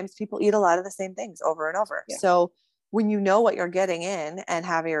times people eat a lot of the same things over and over. Yeah. So when you know what you're getting in and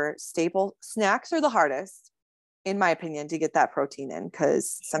have your staple snacks are the hardest, in my opinion, to get that protein in,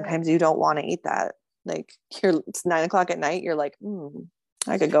 because sometimes you don't want to eat that. Like it's 9 o'clock at night. You're like,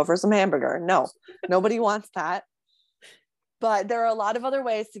 I could go for some hamburger. No, nobody wants that. But there are a lot of other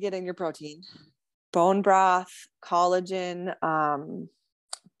ways to get in your protein: bone broth, collagen,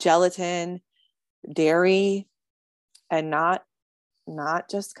 gelatin, dairy, and not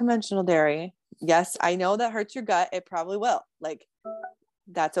just conventional dairy. Yes, I know that hurts your gut. It probably will. Like,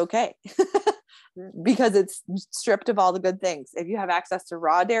 that's okay. Because it's stripped of all the good things. If you have access to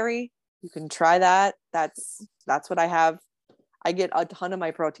raw dairy, you can try that. That's what I have. I get a ton of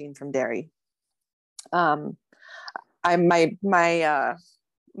my protein from dairy. My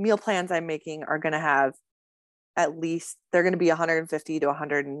meal plans I'm making are going to have at least, they're going to be 150 to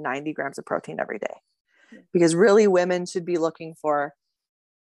 190 grams of protein every day, because really women should be looking for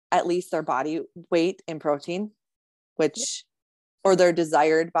at least their body weight in protein, which, or their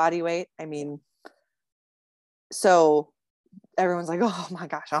desired body weight. I mean, so everyone's like, oh my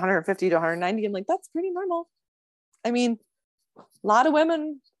gosh, 150 to 190. I'm like, that's pretty normal. I mean, a lot of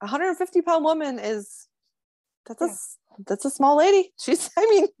women, 150-pound woman that's a small lady.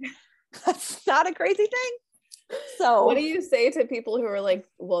 That's not a crazy thing. So what do you say to people who are like,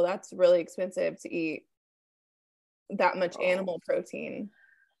 well, that's really expensive to eat that much animal protein?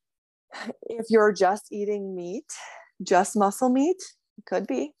 If you're just eating meat, just muscle meat, it could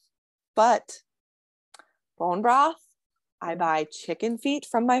be. But bone broth, I buy chicken feet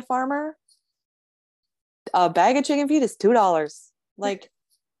from my farmer. A bag of chicken feet is $2. Like,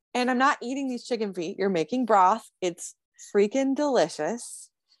 and I'm not eating these chicken feet. You're making broth. It's freaking delicious,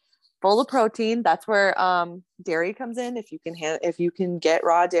 full of protein. That's where dairy comes in. If you can get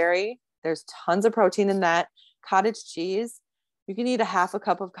raw dairy, there's tons of protein in that. Cottage cheese, you can eat a half a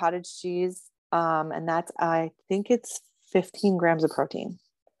cup of cottage cheese, and that's, I think it's 15 grams of protein.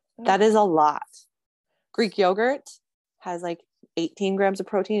 That is a lot. Greek yogurt has like 18 grams of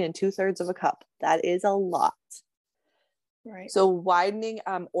protein in 2/3 of a cup. That is a lot. Right. So widening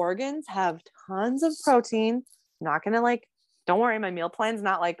organs have tons of protein. Not gonna like, don't worry, my meal plan's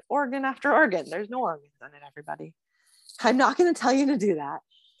not like organ after organ. There's no organs in it, everybody. I'm not gonna tell you to do that.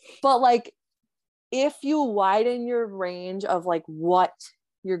 But like, if you widen your range of like what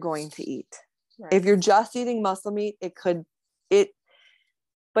you're going to eat, if you're just eating muscle meat,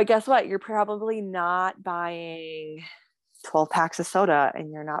 but guess what? You're probably not buying 12 packs of soda,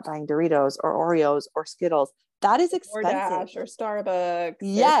 and you're not buying Doritos or Oreos or Skittles. That is expensive. Or Starbucks.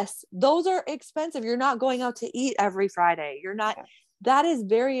 Yes, those are expensive. You're not going out to eat every Friday. You're not, that is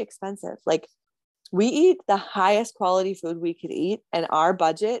very expensive. Like, we eat the highest quality food we could eat, and our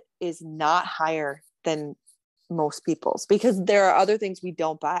budget is not higher than most people's, because there are other things we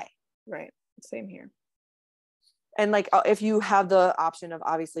don't buy. Right. Same here. And like, if you have the option of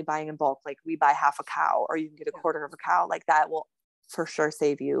obviously buying in bulk, like we buy half a cow, or you can get a quarter of a cow, like that will for sure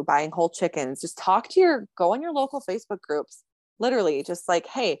save you. Buying whole chickens, just go on your local Facebook groups, literally just like,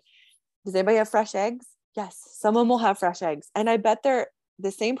 hey, does anybody have fresh eggs? Yes, someone will have fresh eggs. And I bet they're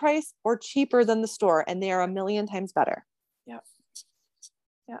the same price or cheaper than the store, and they are a million times better. Yep.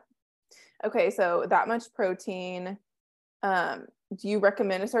 Okay, so that much protein. Do you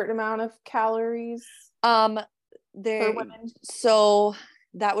recommend a certain amount of calories? For women? So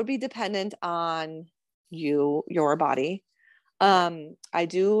that would be dependent on your body. I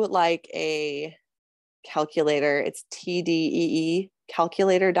do like a calculator. It's TDEE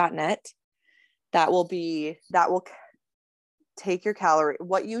calculator.net. That will take your calorie,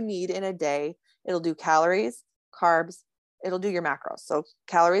 what you need in a day. It'll do calories, carbs, it'll do your macros. So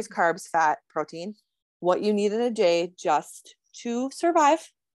calories, carbs, fat, protein, what you need in a day just to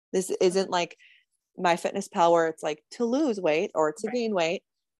survive. This isn't like MyFitnessPal where it's like to lose weight or to gain weight,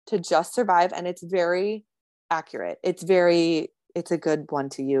 to just survive. And it's very accurate. It's a good one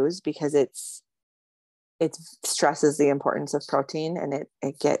to use, because it stresses the importance of protein, and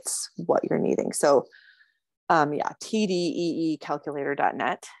it gets what you're needing. So TDEE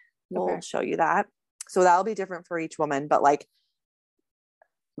calculator.net will show you that. So that'll be different for each woman, but like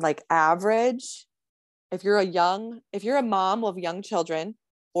average, if you're a mom of young children,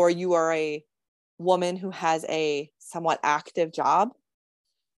 or you are a woman who has a somewhat active job,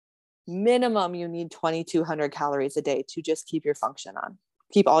 minimum you need 2,200 calories a day to just keep your function on,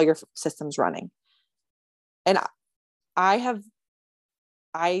 keep all your systems running. And I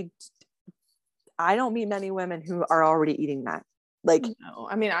don't meet many women who are already eating that. Like, no,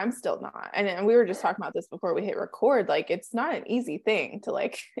 I mean, I'm still not. And we were just talking about this before we hit record. Like, it's not an easy thing to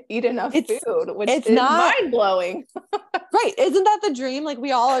like eat enough food, which is mind blowing. Right. Isn't that the dream? Like,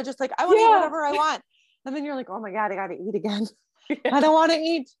 we all are just like, I want to eat Yeah. whatever I want. And then you're like, oh my God, I got to eat again. Yeah. I don't want to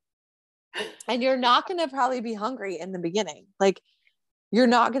eat. And you're not going to probably be hungry in the beginning. Like, you're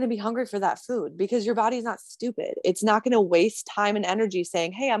not going to be hungry for that food because your body's not stupid. It's not going to waste time and energy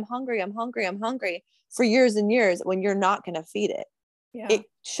saying, hey, I'm hungry, I'm hungry, I'm hungry for years and years when you're not going to feed it. Yeah. It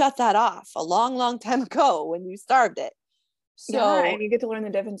shut that off a long, long time ago when you starved it. So, yeah, and you get to learn the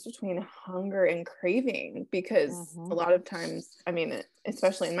difference between hunger and craving, because a lot of times, I mean,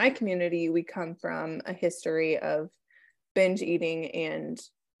 especially in my community, we come from a history of binge eating and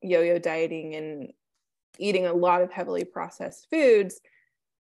yo-yo dieting and eating a lot of heavily processed foods,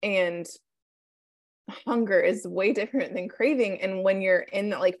 and hunger is way different than craving. And when you're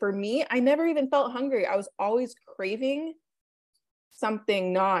in, like, for me, I never even felt hungry. I was always craving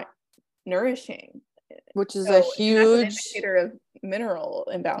something not nourishing, which is a huge indicator of mineral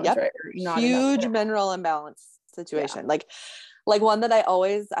imbalance, right? Or not huge mineral imbalance situation. Yeah. Like one that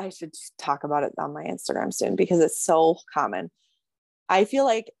I should talk about it on my Instagram soon because it's so common. I feel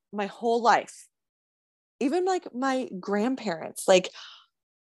like my whole life, even like my grandparents, like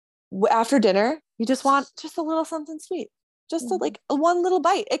after dinner, you just want just a little something sweet, just like one little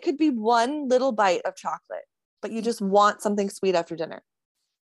bite. It could be one little bite of chocolate, but you just want something sweet after dinner.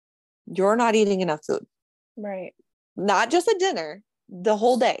 You're not eating enough food. Not just a dinner, the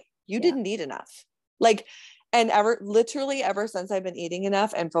whole day. You didn't eat enough. Like, and literally ever since I've been eating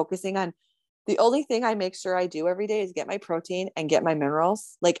enough and focusing on, the only thing I make sure I do every day is get my protein and get my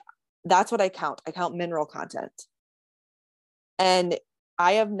minerals. Like, that's what I count. I count mineral content. And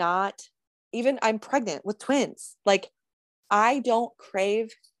I have not, even I'm pregnant with twins. Like, I don't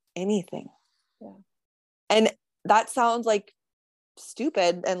crave anything. Yeah. And that sounds like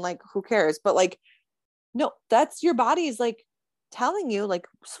stupid and like, who cares? But like, no, that's your body's like telling you, like,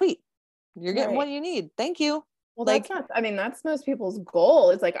 sweet, you're getting what you need. Thank you. Well, like, that's most people's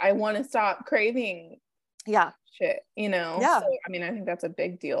goal. Is like, I want to stop craving shit, you know? Yeah. So, I mean, I think that's a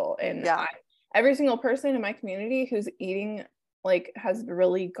big deal. And every single person in my community who's eating, like, has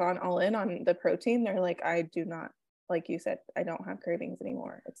really gone all in on the protein. They're like, I do not, like you said, I don't have cravings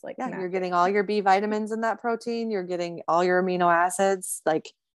anymore. It's like, you're getting all your B vitamins in that protein. You're getting all your amino acids. Like,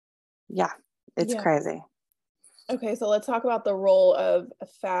 it's crazy. Okay, so let's talk about the role of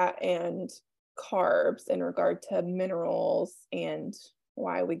fat and carbs in regard to minerals and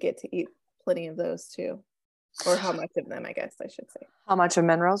why we get to eat plenty of those too, or how much of them, I guess I should say. How much of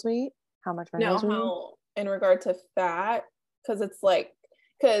minerals we eat? How much minerals we eat? In regard to fat, because it's like,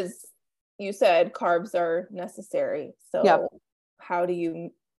 because you said carbs are necessary. So how do you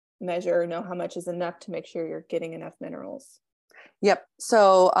measure or know how much is enough to make sure you're getting enough minerals? Yep.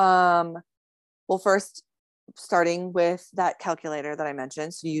 So, well, first, starting with that calculator that I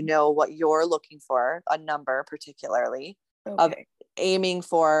mentioned, so you know what you're looking for, a number particularly of aiming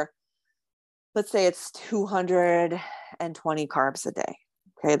for. Let's say it's 220 carbs a day.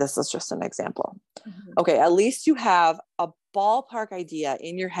 Okay, this is just an example. Okay, at least you have a ballpark idea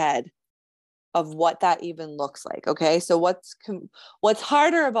in your head of what that even looks like. Okay, so what's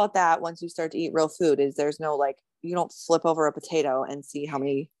harder about that once you start to eat real food is there's no, like, you don't flip over a potato and see how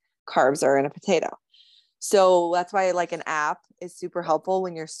many carbs are in a potato. So that's why, like, an app is super helpful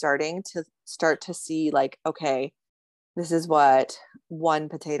when you're starting to see, like, okay, this is what one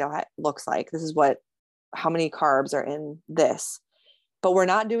potato looks like. This is how many carbs are in this. But we're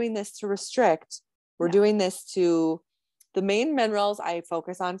not doing this to restrict. We're doing this to, the main minerals I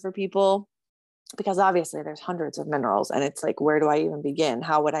focus on for people, because obviously there's hundreds of minerals and it's like, where do I even begin?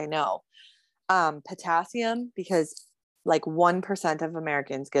 How would I know? Potassium, because like 1% of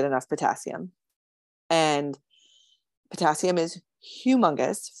Americans get enough potassium. And potassium is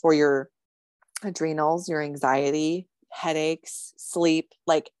humongous for your adrenals, your anxiety, headaches, sleep,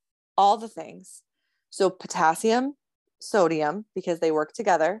 like all the things. So potassium, sodium, because they work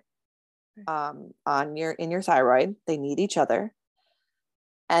together in your thyroid, they need each other.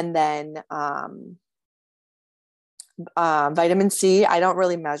 And then vitamin C, I don't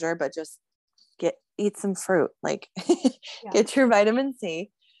really measure, but just eat some fruit, like get your vitamin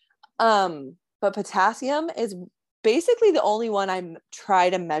C. But potassium is basically the only one I try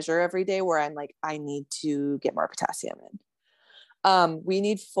to measure every day where I'm like, I need to get more potassium in. We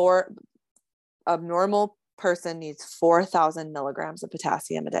need a normal person needs 4,000 milligrams of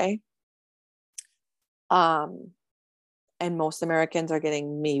potassium a day. And most Americans are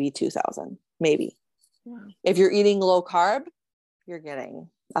getting maybe 2,000, maybe. Wow. If you're eating low carb, you're getting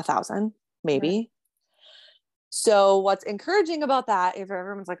 1,000, maybe. Right. So what's encouraging about that, if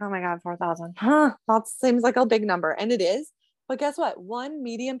everyone's like, oh my God, 4,000, that seems like a big number. And it is. But guess what? One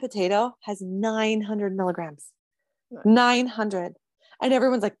medium potato has 900 milligrams. Nice. 900. And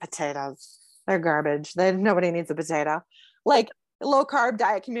everyone's like, potatoes, they're garbage. Nobody needs a potato. Like, low carb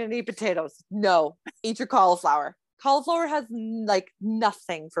diet community, potatoes. No, eat your cauliflower. Cauliflower has like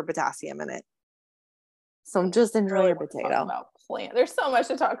nothing for potassium in it. So just enjoy your potato. About plant. There's so much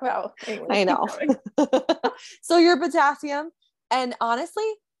to talk about. Anyway, I know. So your potassium, and honestly,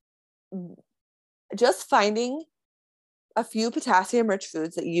 just finding a few potassium rich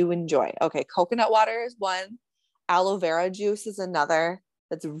foods that you enjoy. Okay. Coconut water is one. Aloe vera juice is another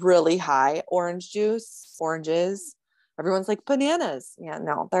that's really high. Orange juice, oranges. Everyone's like, bananas. Yeah,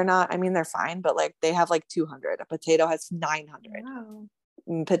 no, they're not. I mean, they're fine, but like they have like 200. A potato has 900. Wow.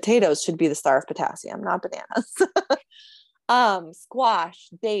 Potatoes should be the star of potassium, not bananas. Squash,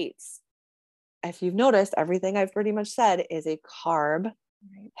 dates. If you've noticed, everything I've pretty much said is a carb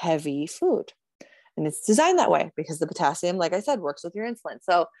heavy food. And it's designed that way because the potassium, like I said, works with your insulin.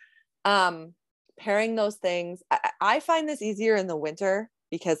 So pairing those things, I find this easier in the winter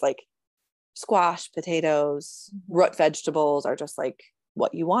because like squash, potatoes, root vegetables are just like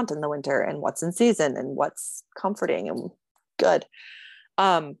what you want in the winter and what's in season and what's comforting and good.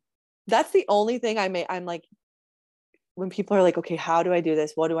 That's the only thing I'm like, when people are like, okay, how do I do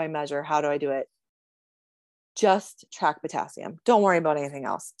this? What do I measure? How do I do it? Just track potassium. Don't worry about anything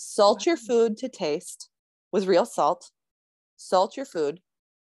else. Salt your food to taste with real salt. Salt your food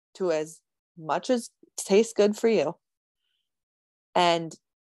to as much as tastes good for you. And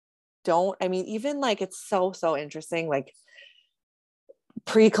even like, it's so interesting. Like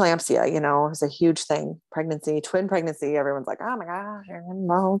preeclampsia, is a huge thing. Pregnancy, twin pregnancy. Everyone's like, oh my gosh,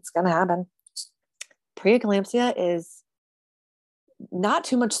 well, it's going to happen. Preeclampsia is not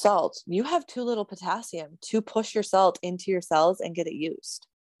too much salt. You have too little potassium to push your salt into your cells and get it used.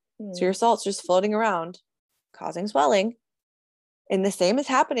 So your salt's just floating around, causing swelling. And the same is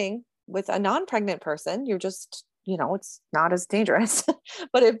happening with a non-pregnant person. You're just, it's not as dangerous.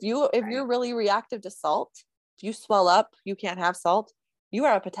 But if you're really reactive to salt, if you swell up, you can't have salt, you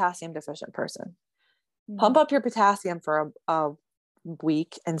are a potassium deficient person. Pump up your potassium for a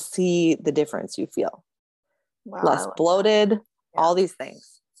week and see the difference you feel. Wow, less bloated, all these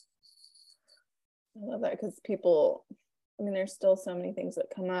things. I love that because people, there's still so many things that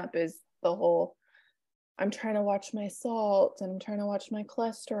come up is the whole, I'm trying to watch my salt and I'm trying to watch my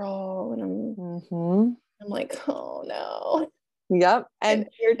cholesterol and I'm like, oh no. Yep. And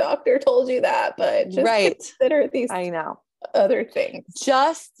your doctor told you that, but just consider these other things.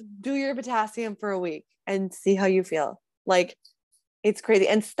 Just do your potassium for a week and see how you feel. Like, it's crazy.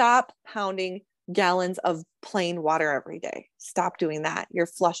 And stop pounding gallons of plain water every day. Stop doing that. You're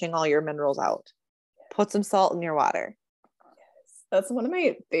flushing all your minerals out. Put some salt in your water. Yes. That's one of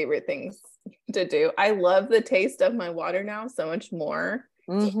my favorite things to do. I love the taste of my water now so much more.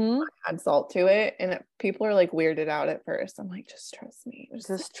 Add salt to it, and people are like weirded out at first. I'm like, just trust me.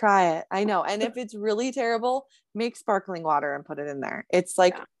 Just try it. I know. And if it's really terrible, make sparkling water and put it in there. It's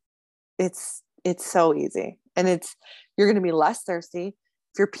like, it's so easy. And you're going to be less thirsty.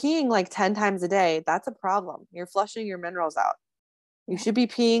 If you're peeing like 10 times a day, that's a problem. You're flushing your minerals out. You should be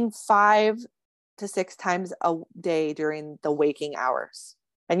peeing 5 to 6 times a day during the waking hours.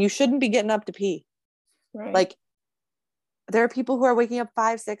 And you shouldn't be getting up to pee. Right. Like, there are people who are waking up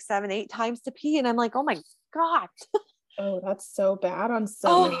 5, 6, 7, 8 times to pee. And I'm like, oh my God. Oh, that's so bad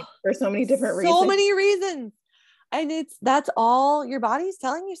for so many different reasons. So many reasons. And that's all your body's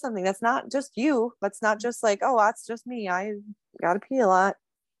telling you something. That's not just you. That's not just like, oh, that's just me. I got to pee a lot.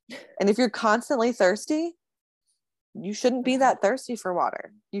 And if you're constantly thirsty, you shouldn't be that thirsty for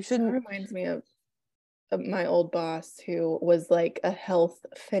water. You shouldn't. That reminds me of my old boss who was like a health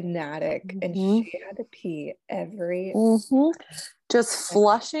fanatic and she had to pee every just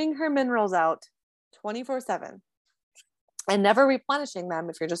flushing her minerals out 24/7 and never replenishing them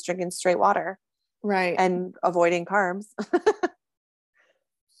if you're just drinking straight water, right, and avoiding carbs.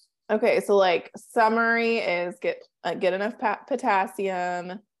 Okay, so like summary is get enough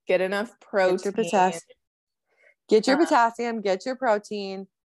potassium, get enough protein, get your potassium, get your protein,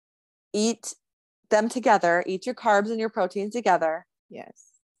 eat them together, eat your carbs and your protein together. Yes.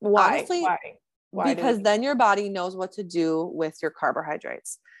 Why? Honestly, why? Because then your body knows what to do with your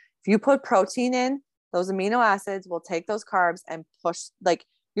carbohydrates. If you put protein in, those amino acids will take those carbs and push, like,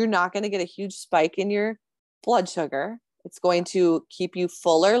 You're not going to get a huge spike in your blood sugar. It's going to keep you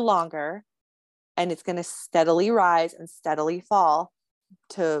fuller longer, and it's going to steadily rise and steadily fall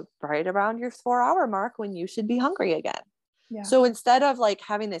to right around your 4-hour mark when you should be hungry again. Yeah. So instead of like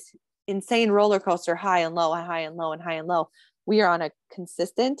having this insane roller coaster, high and low, high and low, and high and low, we are on a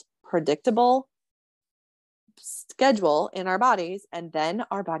consistent, predictable schedule in our bodies, and then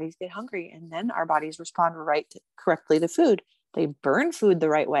our bodies get hungry, and then our bodies respond correctly to food. They burn food the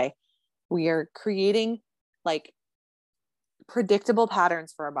right way. We are creating like predictable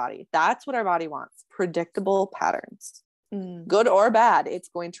patterns for our body. That's what our body wants. Predictable patterns. Good or bad, it's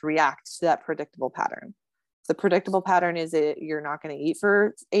going to react to that predictable pattern. The predictable pattern is you're not going to eat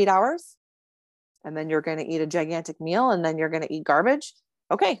for 8 hours, and then you're going to eat a gigantic meal, and then you're going to eat garbage.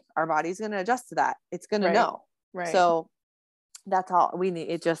 Okay, our body's going to adjust to that. It's going to know. Right. So that's all we need.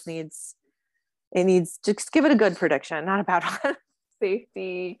 It needs just give it a good prediction, not a bad one.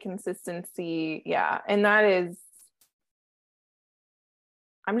 Safety, consistency. Yeah. And that is,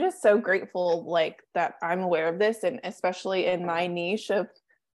 I'm just so grateful like that I'm aware of this, and especially in my niche of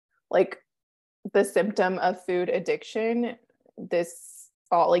like the symptom of food addiction. This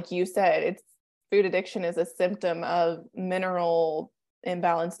all, like you said, it's food addiction is a symptom of mineral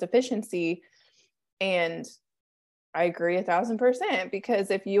imbalance deficiency. And I agree 1,000%,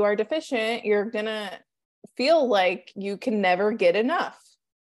 because if you are deficient, you're gonna feel like you can never get enough.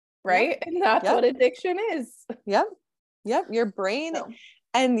 Right. Yep. And that's what addiction is. Yep. Your brain. So.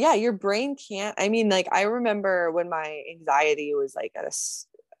 And yeah, your brain can't, I mean, like, I remember when my anxiety was like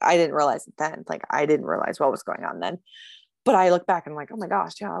I didn't realize it then. Like, I didn't realize what was going on then, but I look back and I'm like, oh my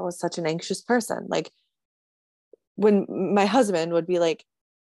gosh, yeah, I was such an anxious person. Like, when my husband would be like,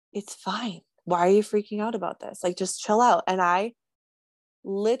 it's fine. Why are you freaking out about this? Like, just chill out. And I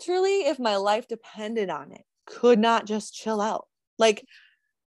literally, if my life depended on it, could not just chill out. Like,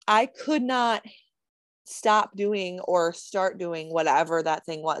 I could not stop doing or start doing whatever that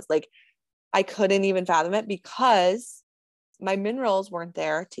thing was. Like, I couldn't even fathom it, because my minerals weren't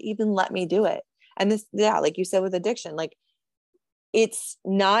there to even let me do it. And this, yeah, like you said with addiction, like, it's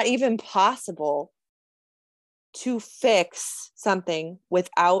not even possible to fix something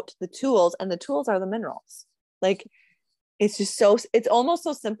without the tools, and the tools are the minerals. Like, it's just it's almost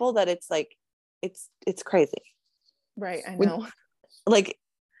so simple that it's like, it's crazy. Right. I know. Like,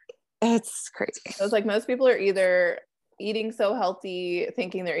 it's crazy. So it's like most people are either eating so healthy,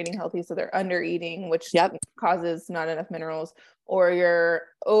 thinking they're eating healthy, so they're under eating, which causes not enough minerals, or you're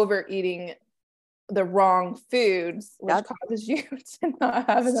overeating the wrong foods, which causes you to not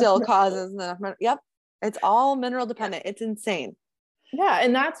have enough still causes enough minerals. Yep. It's all mineral dependent. It's insane. Yeah.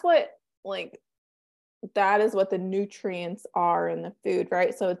 And that's what, like, that is what the nutrients are in the food,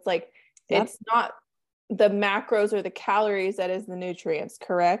 right? So it's like, it's not the macros or the calories that is the nutrients,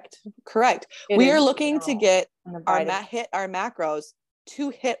 correct? We are looking to get hit our macros to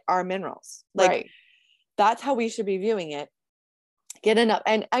hit our minerals. Like, that's how we should be viewing it. Get enough.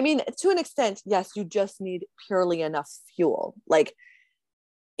 And I mean, to an extent, yes, you just need purely enough fuel, like,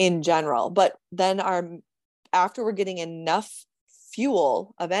 in general. But then after we're getting enough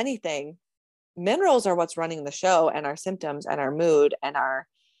fuel of anything, minerals are what's running the show, and our symptoms and our mood and our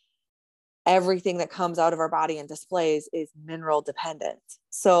everything that comes out of our body and displays is mineral dependent.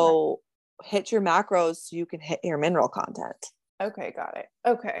 So hit your macros so you can hit your mineral content. Okay, got it.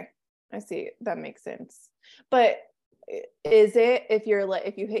 Okay, I see. That makes sense. But is it, if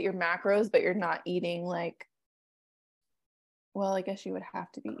you hit your macros but you're not eating, like, well, I guess you would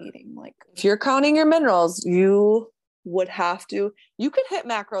have to be eating, like, if you're counting your minerals, you would have to, you could hit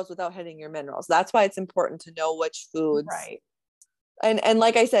macros without hitting your minerals. That's why it's important to know which foods. Right. And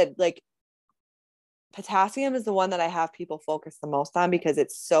like I said, like, potassium is the one that I have people focus the most on, because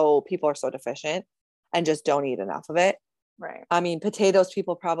people are so deficient and just don't eat enough of it. Right. I mean, potatoes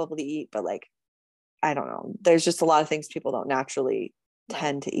people probably eat, but like, I don't know. There's just a lot of things people don't naturally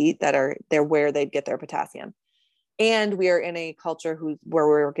tend to eat they're where they'd get their potassium. And we are in a culture where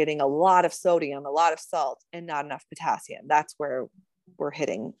we're getting a lot of sodium, a lot of salt, and not enough potassium. That's where we're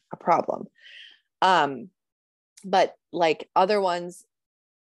hitting a problem. But like other ones,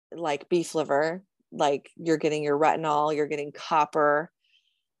 like beef liver, like, you're getting your retinol, you're getting copper.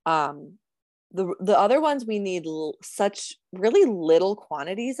 The other ones we need such really little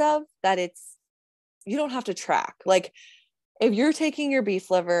quantities of that you don't have to track. Like, if you're taking your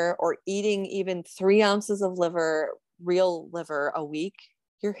beef liver or eating even 3 ounces of real liver a week,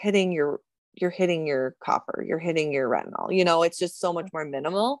 you're hitting your copper, you're hitting your retinol. It's just so much more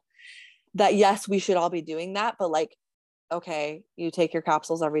minimal that, yes, we should all be doing that. But like, okay, you take your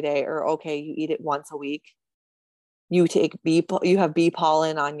capsules every day, or okay, you eat it once a week. you have bee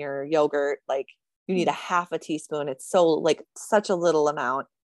pollen on your yogurt, like you need a half a teaspoon. It's so like such a little amount.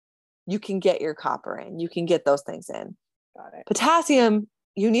 You can get your copper in, you can get those things in. Got it. Potassium,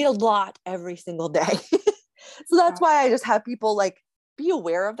 you need a lot every single day. So that's why I just have people like be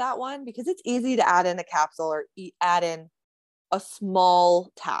aware of that one, because it's easy to add in a capsule or add in a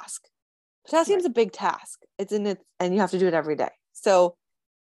small task. Potassium is a big task. It's in it, and you have to do it every day. So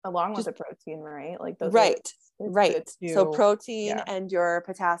along with the protein, right? Like those right. Two, so protein and your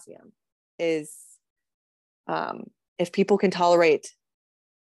potassium is, if people can tolerate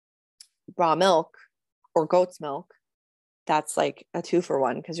raw milk or goat's milk, that's like a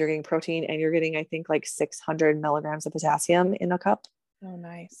 2-for-1, because you're getting protein and you're getting, I think, like 600 milligrams of potassium in a cup. Oh,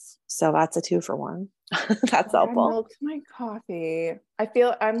 nice. So that's a 2-for-1. That's helpful. Milk to my coffee. I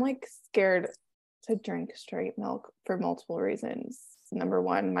feel I'm like scared to drink straight milk for multiple reasons. Number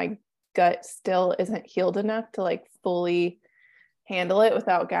one, my gut still isn't healed enough to like fully handle it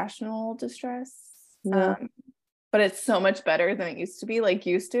without gastrointestinal distress. Yeah. But it's so much better than it used to be. Like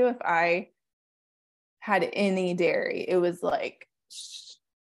used to, if I had any dairy, it was like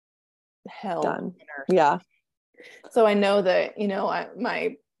hell. Done. Yeah. So I know that,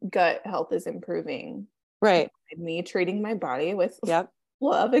 my gut health is improving. Right. Me treating my body with yep.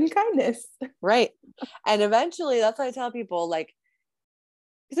 love and kindness. Right. And eventually, that's what I tell people, like,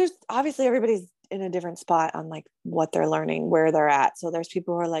 because there's obviously everybody's in a different spot on like what they're learning, where they're at. So there's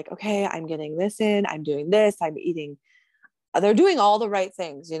people who are like, okay, I'm getting this in, I'm doing this, I'm eating, they're doing all the right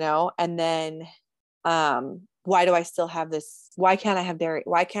things, and then, why do I still have this? Why can't I have dairy?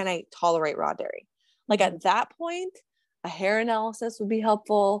 Why can't I tolerate raw dairy? Like at that point, a hair analysis would be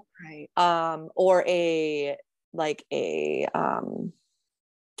helpful. Right. Or like a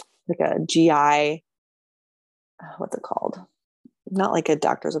GI, what's it called? Not like a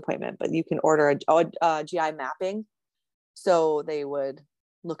doctor's appointment, but you can order a GI mapping. So they would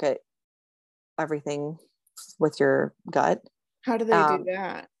look at everything with your gut. How do they do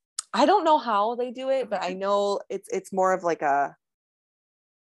that? I don't know how they do it, but I know it's more of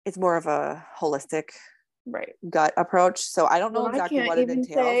a holistic gut approach. So I don't know exactly what it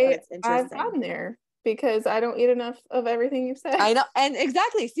entails, but it's interesting. I've gotten there because I don't eat enough of everything you've said. I know. And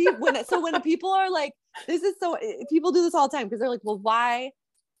exactly. See, when people are like, people do this all the time, because they're like, well, why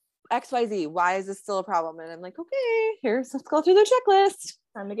XYZ? Why is this still a problem? And I'm like, okay, let's go through the checklist.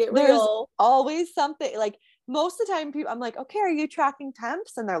 Time to get real. There's always something, like most of the time I'm like, okay, are you tracking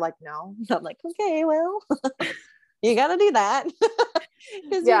temps? And they're like, no. I'm like, okay, well, you got to do that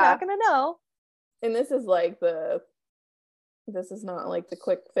because you're not going to know. And this is not like the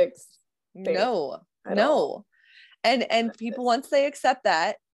quick fix. No. And people, once they accept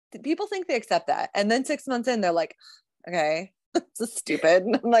that, people think they accept that. And then 6 months in, they're like, okay, this is stupid.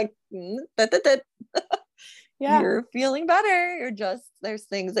 And I'm like, you're feeling better. There's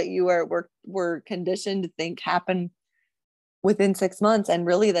things that we're conditioned to think happen within 6 months. And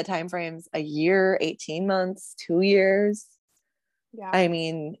really the time frame's a year, 18 months, 2 years. Yeah. I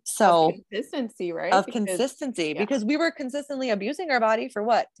mean, so consistency, right? Because we were consistently abusing our body for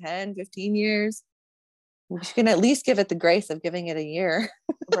what, 10, 15 years. We can at least give it the grace of giving it a year,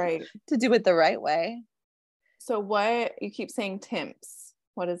 right? To do it the right way. So what you keep saying temps,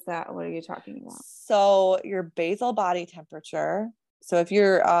 what is that? What are you talking about? So your basal body temperature. So if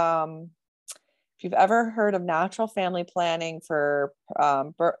you've ever heard of natural family planning for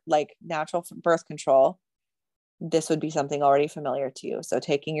natural birth control, this would be something already familiar to you. So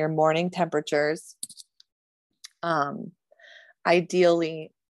taking your morning temperatures,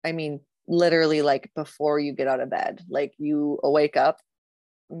 ideally, I mean, literally like before you get out of bed, like you wake up,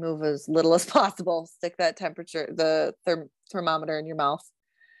 move as little as possible, stick that temperature, the thermometer in your mouth.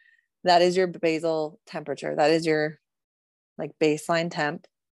 That is your basal temperature. That is your like baseline temp.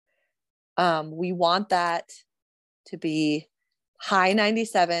 We want that to be high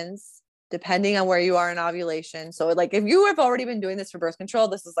 97s, depending on where you are in ovulation. So like if you have already been doing this for birth control,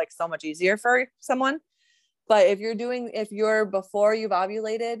 this is like so much easier for someone. But if you're before you've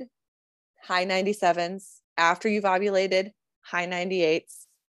ovulated, high 97s, after you've ovulated, high 98s.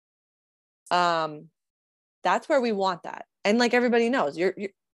 That's where we want that. And like everybody knows, you're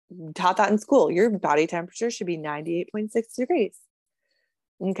taught that in school, your body temperature should be 98.6 degrees.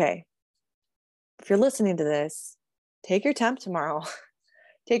 Okay. If you're listening to this, take your temp tomorrow.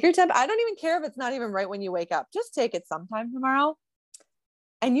 Take your temp. I don't even care if it's not even right when you wake up. Just take it sometime tomorrow.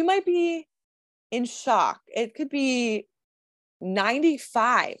 And you might be in shock. It could be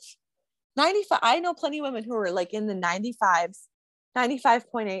 95. I know plenty of women who are like in the 95s,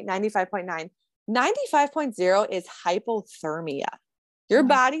 95.8, 95.9. 95.0 is hypothermia. Your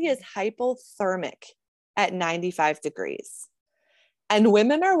body is hypothermic. at 95 degrees. And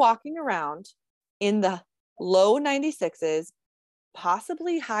women are walking around in the low 96s,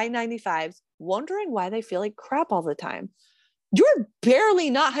 possibly high 95s, wondering why they feel like crap all the time. You're barely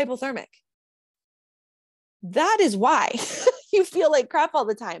not hypothermic. That is why you feel like crap all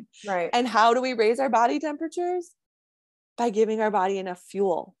the time. Right. And how do we raise our body temperatures? By giving our body enough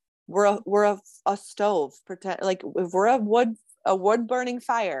fuel. We're a stove. Pretend like if we're a wood burning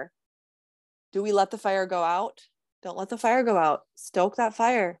fire, do we let the fire go out? Don't let the fire go out. Stoke that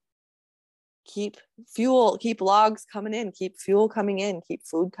fire. Keep logs coming in, keep fuel coming in, keep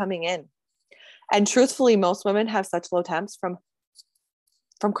food coming in. And truthfully, most women have such low temps from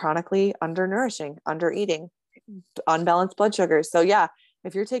chronically undernourishing, undereating, unbalanced blood sugars. So yeah,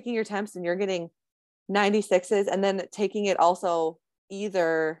 if you're taking your temps and you're getting 96s and then taking it also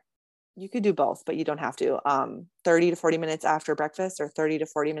either, you could do both, but you don't have to, 30 to 40 minutes after breakfast or 30 to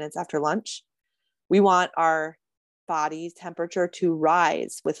 40 minutes after lunch. We want our body's temperature to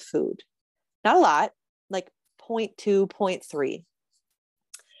rise with food. Not a lot, like 0.2, 0.3.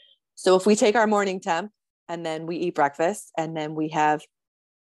 So if we take our morning temp and then we eat breakfast and then we have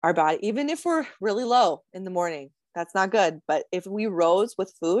our body, even if we're really low in the morning, that's not good. But if we rose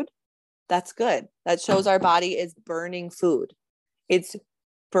with food, that's good. That shows our body is burning food. It's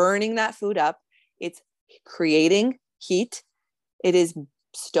burning that food up. It's creating heat. It is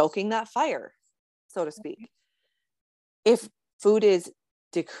stoking that fire, so to speak. If food is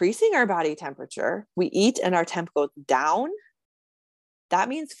decreasing our body temperature, we eat and our temp goes down, that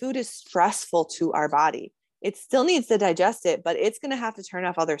means food is stressful to our body. It still needs to digest it, but it's going to have to turn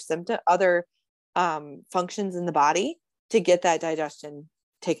off other functions in the body to get that digestion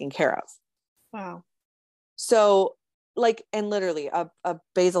taken care of. Wow. So like, and literally a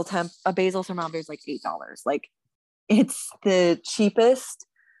basal thermometer is like $8. Like, it's the cheapest,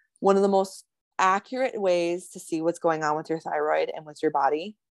 one of the most accurate ways to see what's going on with your thyroid and with your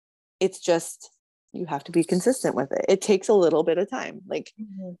body. It's just, you have to be consistent with it. It takes a little bit of time. Like,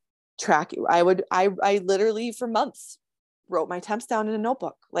 track you. I literally for months wrote my temps down in a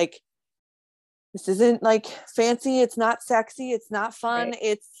notebook. Like, this isn't like fancy. It's not sexy. It's not fun.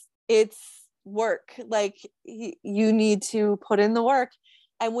 Right. It's work. Like, you need to put in the work.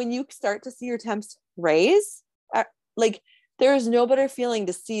 And when you start to see your temps raise, like, there is no better feeling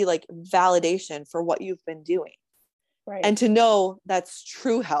to see like validation for what you've been doing. Right. And to know that's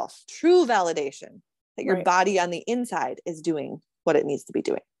true health, true validation that your body on the inside is doing what it needs to be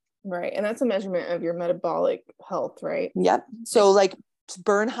doing. Right. And that's a measurement of your metabolic health, right? Yep. So like,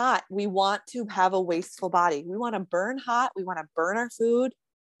 burn hot. We want to have a wasteful body. We want to burn hot. We want to burn our food.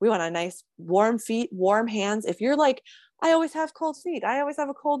 We want a nice warm feet, warm hands. If you're like, I always have cold feet, I always have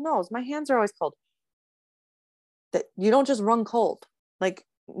a cold nose, my hands are always cold, that you don't just run cold. Like,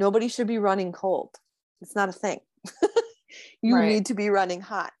 nobody should be running cold. It's not a thing. You need to be running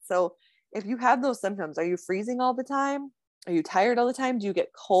hot. So if you have those symptoms, are you freezing all the time? Are you tired all the time? Do you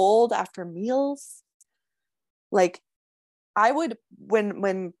get cold after meals? Like, I would,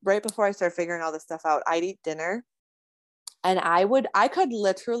 when right before I started figuring all this stuff out, I'd eat dinner and I could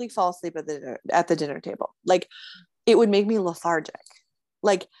literally fall asleep at the dinner table. Like, it would make me lethargic,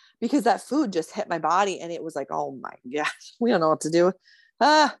 like, because that food just hit my body and it was like, oh my gosh, we don't know what to do.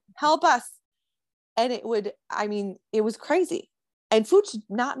 Help us. And it was crazy. And food should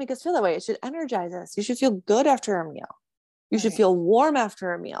not make us feel that way. It should energize us. You should feel good after a meal. You should feel warm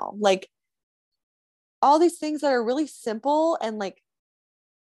after a meal. Like, all these things that are really simple and like,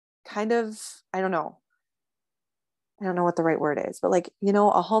 kind of, I don't know what the right word is, but like,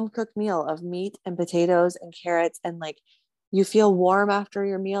 a home cooked meal of meat and potatoes and carrots, and like, you feel warm after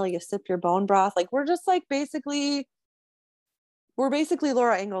your meal, you sip your bone broth. Like, we're just like, we're basically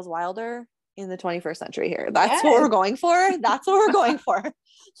Laura Ingalls Wilder in the 21st century here. That's what we're going for. That's what we're going for.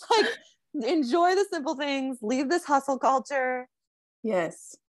 Like, enjoy the simple things, leave this hustle culture.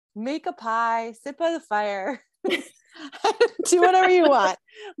 Yes. Make a pie, sit by the fire, do whatever you want.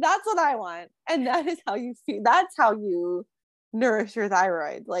 That's what I want. And that is how you feel. That's how you nourish your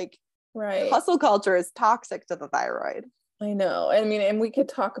thyroid. Like, hustle culture is toxic to the thyroid. I know. I mean, and we could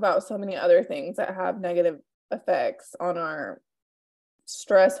talk about so many other things that have negative effects on our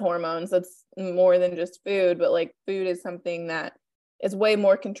stress hormones. That's more than just food, but like, food is something that is way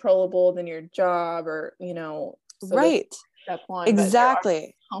more controllable than your job or, so right. Step one.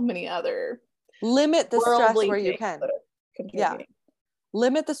 Exactly. How many other limit the stress where you can. Yeah.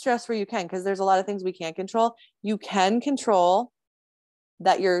 Limit the stress where you can, because there's a lot of things we can't control. You can control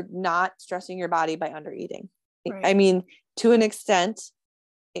that you're not stressing your body by under eating. Right. I mean, to an extent,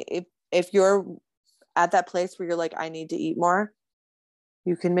 if you're at that place where you're like, I need to eat more,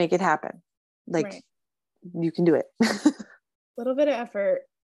 you can make it happen. Like, you can do it. Little bit of effort.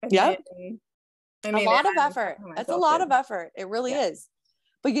 Yeah. I A mean, lot of effort. That's a lot of effort. It really is.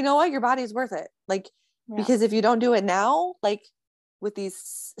 But you know what? Your body's worth it. Like, because if you don't do it now, like with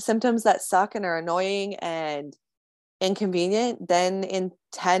these symptoms that suck and are annoying and inconvenient, then in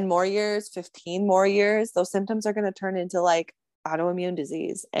 10 more years, 15 more years, those symptoms are going to turn into like autoimmune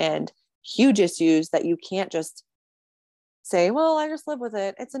disease and huge issues that you can't just say, well, I just live with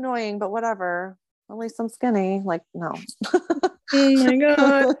it. It's annoying, but whatever. At least I'm skinny. Like, no. Oh my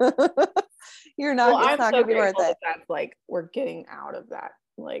God. You're not, Well, it's I'm not so going to be worth grateful it. that that's like, we're getting out of that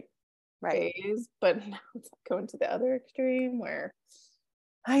like phase, but now it's going to the other extreme where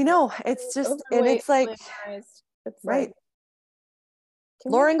I know. It's just, and overweight, it's like, it's right. like,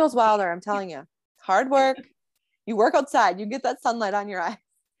 Lauren goes wilder. I'm telling you, hard work. You work outside, you get that sunlight on your eyes.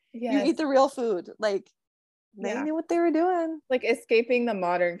 You eat the real food. Like, they knew what they were doing. Like escaping the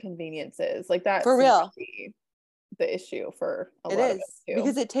modern conveniences. Like that for real. The issue for a it lot is of us too.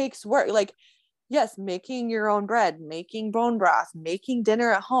 Because it takes work. Like, yes, making your own bread, making bone broth, making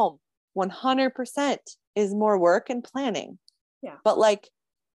dinner at home, 100% is more work and planning. Yeah. But like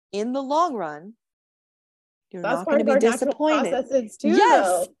in the long run, you're That's not part going of to be our disappointed. natural processes too.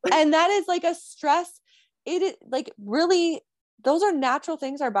 Yes. Though. And that is like a stress. It is like really, those are natural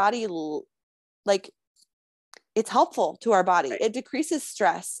things our body, like, it's helpful to our body. It decreases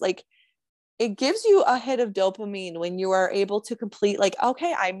stress. Like, it gives you a hit of dopamine when you are able to complete, like,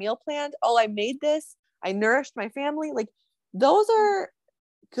 okay, I meal planned. Oh, I made this. I nourished my family. Like, those are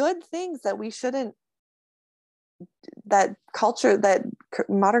good things that we shouldn't, that culture, that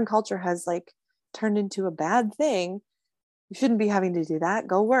modern culture has like turned into a bad thing. You shouldn't be having to do that.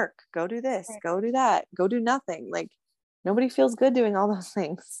 Go work, go do this, go do that, go do nothing. Like, nobody feels good doing all those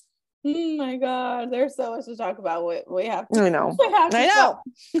things. Oh my God, there's so much to talk about. We have to. I know. I know.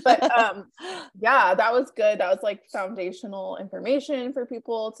 But yeah, that was good. That was like foundational information for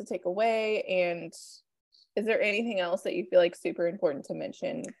people to take away. And is there anything else that you feel like super important to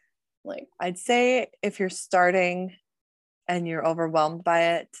mention? Like, I'd say if you're starting and you're overwhelmed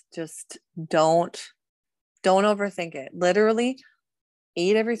by it, just don't overthink it. Literally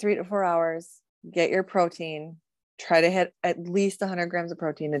eat every 3 to 4 hours, get your protein, try to hit at least 100 grams of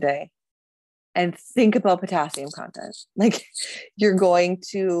protein a day, and think about potassium content. Like, you're going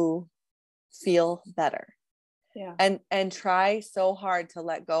to feel better. Yeah. And try so hard to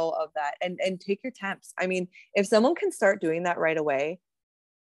let go of that and take your temps. I mean, if someone can start doing that right away,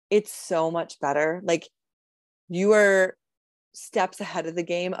 it's so much better. Like, you are steps ahead of the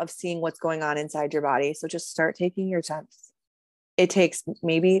game of seeing what's going on inside your body. So just start taking your temps. It takes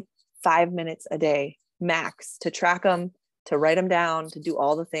maybe 5 minutes a day max to track them, to write them down, to do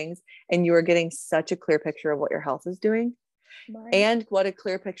all the things. And you are getting such a clear picture of what your health is doing, and what a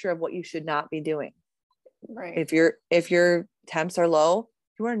clear picture of what you should not be doing. Right. If your temps are low,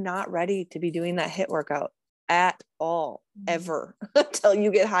 you are not ready to be doing that HIIT workout at all, ever, until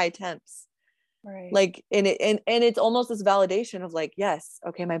you get high temps. Right. Like, and it's almost this validation of like, yes,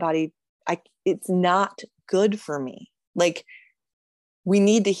 okay, my body, it's not good for me. Like, we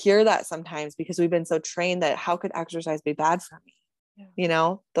need to hear that sometimes because we've been so trained that how could exercise be bad for me? Yeah. You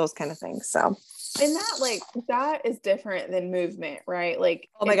know, those kind of things. So, and that, like, that is different than movement, right? Like,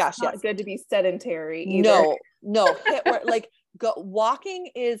 oh my gosh, not good to be sedentary either. No, HIIT work, like, walking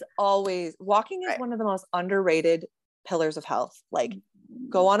is one of the most underrated pillars of health. Like,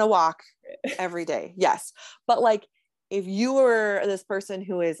 go on a walk every day. Yes. But like, if you were this person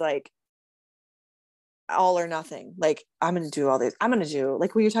who is like all or nothing, like, I'm going to do all this, I'm going to do,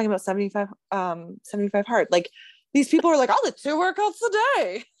 like, when you're talking about 75 hard, like, these people are like, I'll do 2 workouts a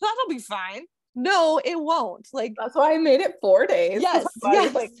day. That'll be fine. No, it won't. Like, that's why I made it 4 days. Yes.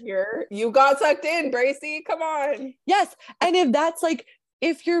 Like, you got sucked in, Bracy. Come on. Yes. And if that's like,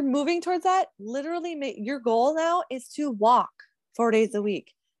 if you're moving towards that, literally your goal now is to walk 4 days a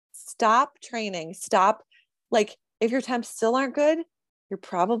week. Stop training. Stop. Like, if your temps still aren't good, you're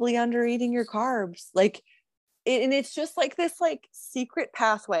probably under eating your carbs. Like, and it's just like this, like, secret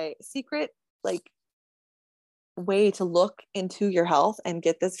pathway, like, way to look into your health and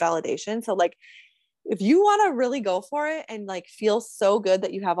get this validation. So like, if you want to really go for it and like feel so good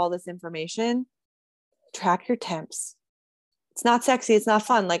that you have all this information, track your temps. It's not sexy. It's not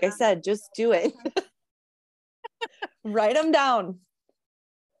fun. Like I said, just do it. Write them down.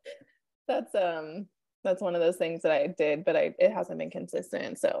 That's one of those things that I did, but it hasn't been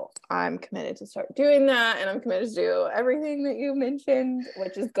consistent. So I'm committed to start doing that. And I'm committed to do everything that you mentioned,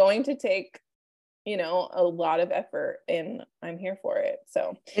 which is going to take, you know, a lot of effort, and I'm here for it.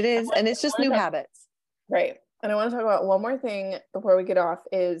 So it is. And it's just new habits. Right. And I want to talk about one more thing before we get off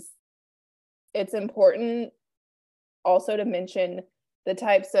is it's important also to mention the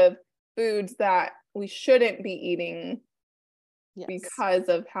types of foods that we shouldn't be eating because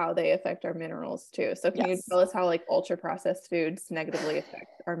of how they affect our minerals too. So can you tell us how like ultra processed foods negatively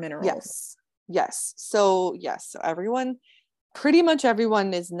affect our minerals? Yes. So everyone, pretty much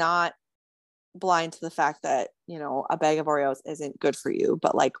everyone is not blind to the fact that, you know, a bag of Oreos isn't good for you,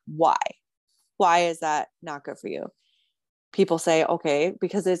 but like, why is that not good for you? People say, okay,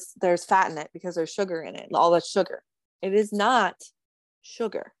 because there's fat in it, because there's sugar in it, all that sugar. It is not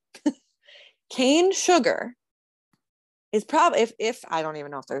sugar. Cane sugar is probably, if I don't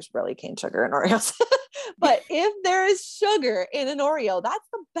even know if there's really cane sugar in Oreos, but if there is sugar in an Oreo, that's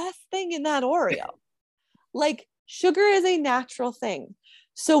the best thing in that Oreo. Like, sugar is a natural thing.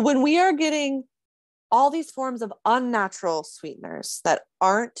 So when we are getting all these forms of unnatural sweeteners that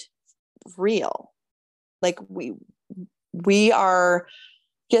aren't real, like we are,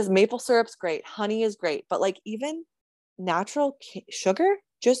 yes, maple syrup's great, honey is great, but like even natural sugar,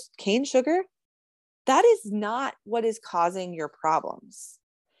 just cane sugar, that is not what is causing your problems.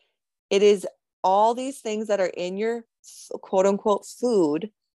 It is all these things that are in your quote unquote food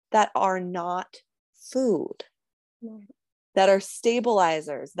that are not food, that are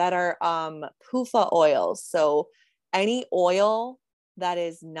stabilizers, that are PUFA oils. So any oil that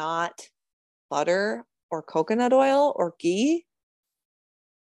is not butter or coconut oil or ghee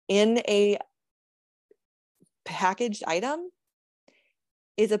in a packaged item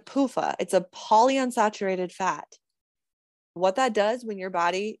is a PUFA. It's a polyunsaturated fat. What that does when your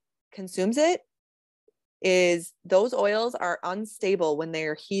body consumes it is those oils are unstable when they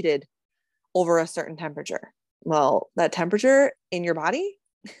are heated over a certain temperature. Well, that temperature in your body,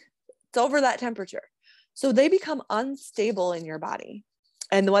 it's over that temperature. So they become unstable in your body.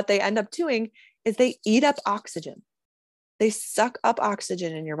 And what they end up doing is they eat up oxygen. They suck up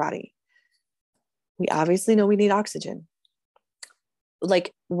oxygen in your body. We obviously know we need oxygen.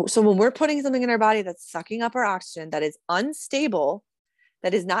 Like, so when we're putting something in our body that's sucking up our oxygen, that is unstable,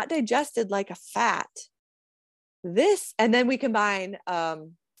 that is not digested like a fat, and then we combine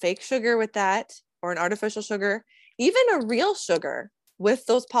fake sugar with that, or an artificial sugar, even a real sugar with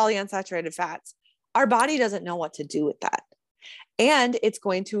those polyunsaturated fats, our body doesn't know what to do with that. And it's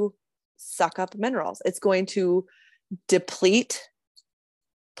going to suck up minerals. It's going to deplete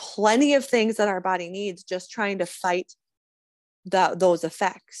plenty of things that our body needs, just trying to fight those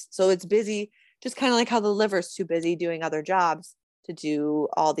effects. So it's busy, just kind of like how the liver's too busy doing other jobs to do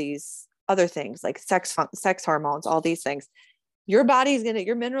all these other things like sex hormones, all these things. Your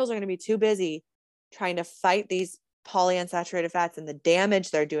minerals are going to be too busy trying to fight these polyunsaturated fats and the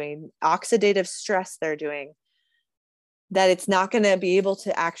damage they're doing, oxidative stress they're doing, that it's not going to be able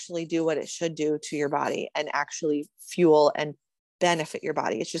to actually do what it should do to your body and actually fuel and benefit your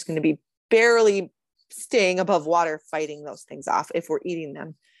body. It's just going to be barely staying above water, fighting those things off if we're eating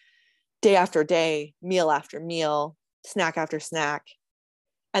them day after day, meal after meal, snack after snack.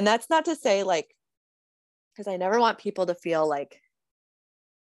 And that's not to say like, because I never want people to feel like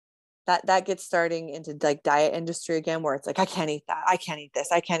that gets starting into like diet industry again, where it's like, I can't eat that. I can't eat this.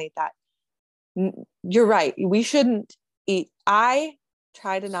 I can't eat that. You're right. We shouldn't eat. I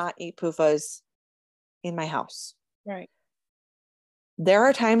try to not eat PUFAs in my house. Right. There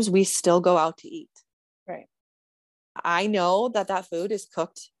are times we still go out to eat. Right. I know that food is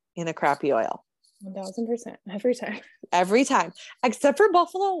cooked in a crappy oil. 1000% every time, except for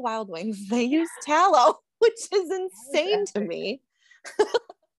Buffalo Wild Wings. They use tallow, which is insane to me.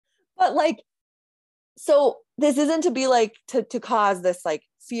 But like, so this isn't to be like to cause this like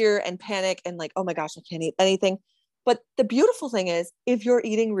fear and panic and like, oh my gosh, I can't eat anything. But the beautiful thing is, if you're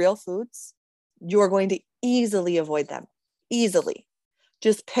eating real foods, you're going to easily avoid them. Easily.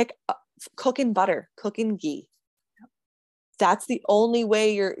 Just pick up, cook in butter, cook in ghee. That's the only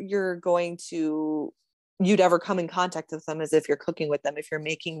way you'd ever come in contact with them, as if you're cooking with them, if you're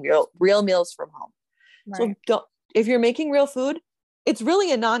making real meals from home. Right. So if you're making real food, it's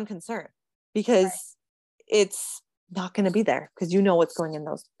really a non-concern, because it's not going to be there, because you know what's going in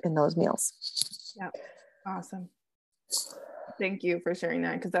those meals. Yeah. Awesome. Thank you for sharing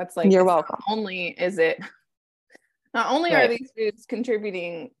that. Cause that's like, you're welcome. Not only are these foods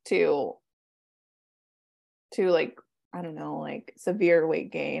contributing to like, I don't know, like severe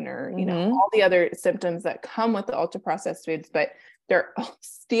weight gain or, you know, all the other symptoms that come with the ultra processed foods, but they're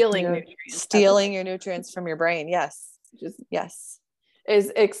stealing your nutrients from your brain. Yes. Yes.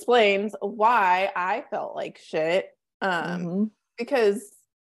 Explains why I felt like shit. Because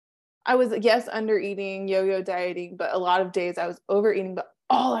I was, under eating, yo-yo dieting, but a lot of days I was overeating, but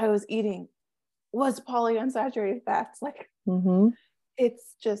all I was eating was polyunsaturated fats. Like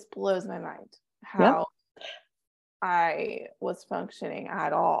it's just blows my mind Yep. how I was functioning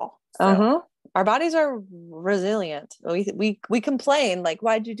at all. So Uh-huh. Our bodies are resilient. We complain like,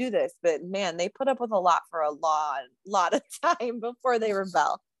 why'd you do this? But man, they put up with a lot for a lot of time before they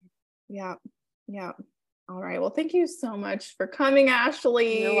rebel. yeah. Yeah. All right. Well, thank you so much for coming,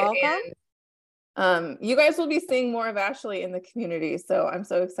 Ashley. You're welcome. And you guys will be seeing more of Ashley in the community. So I'm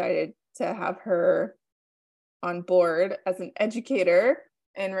so excited to have her on board as an educator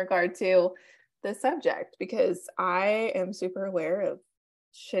in regard to the subject, because I am super aware of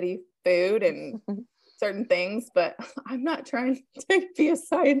shitty food and certain things, but I'm not trying to be a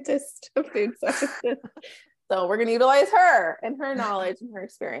scientist, a food scientist. So we're going to utilize her and her knowledge and her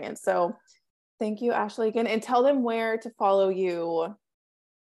experience. So thank you, Ashley, again, and tell them where to follow you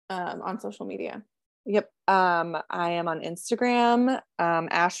on social media. Yep. I am on Instagram,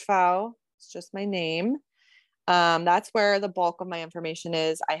 Ash Faue. It's just my name. That's where the bulk of my information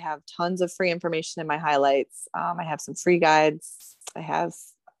is. I have tons of free information in my highlights. I have some free guides. I have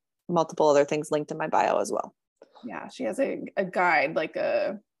multiple other things linked in my bio as well. Yeah, she has a guide, like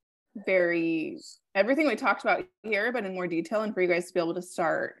a very everything we talked about here, but in more detail, and for you guys to be able to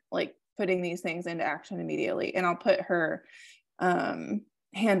start like putting these things into action immediately. And I'll put her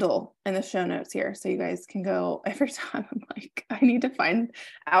handle in the show notes here, so you guys can go every time I'm like, I need to find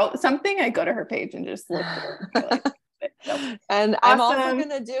out something, I go to her page and just look for it. So, and awesome.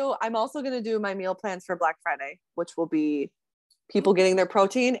 I'm also gonna do my meal plans for Black Friday, which will be people getting their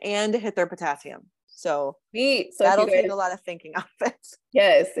protein and hit their potassium. So neat. So that'll take a lot of thinking of it.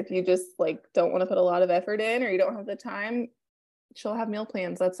 Yes, if you just like don't want to put a lot of effort in, or you don't have the time, she'll have meal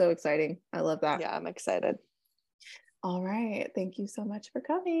plans. That's so exciting. I love that. Yeah, I'm excited. All right. Thank you so much for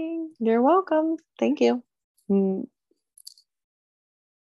coming. You're welcome. Thank you.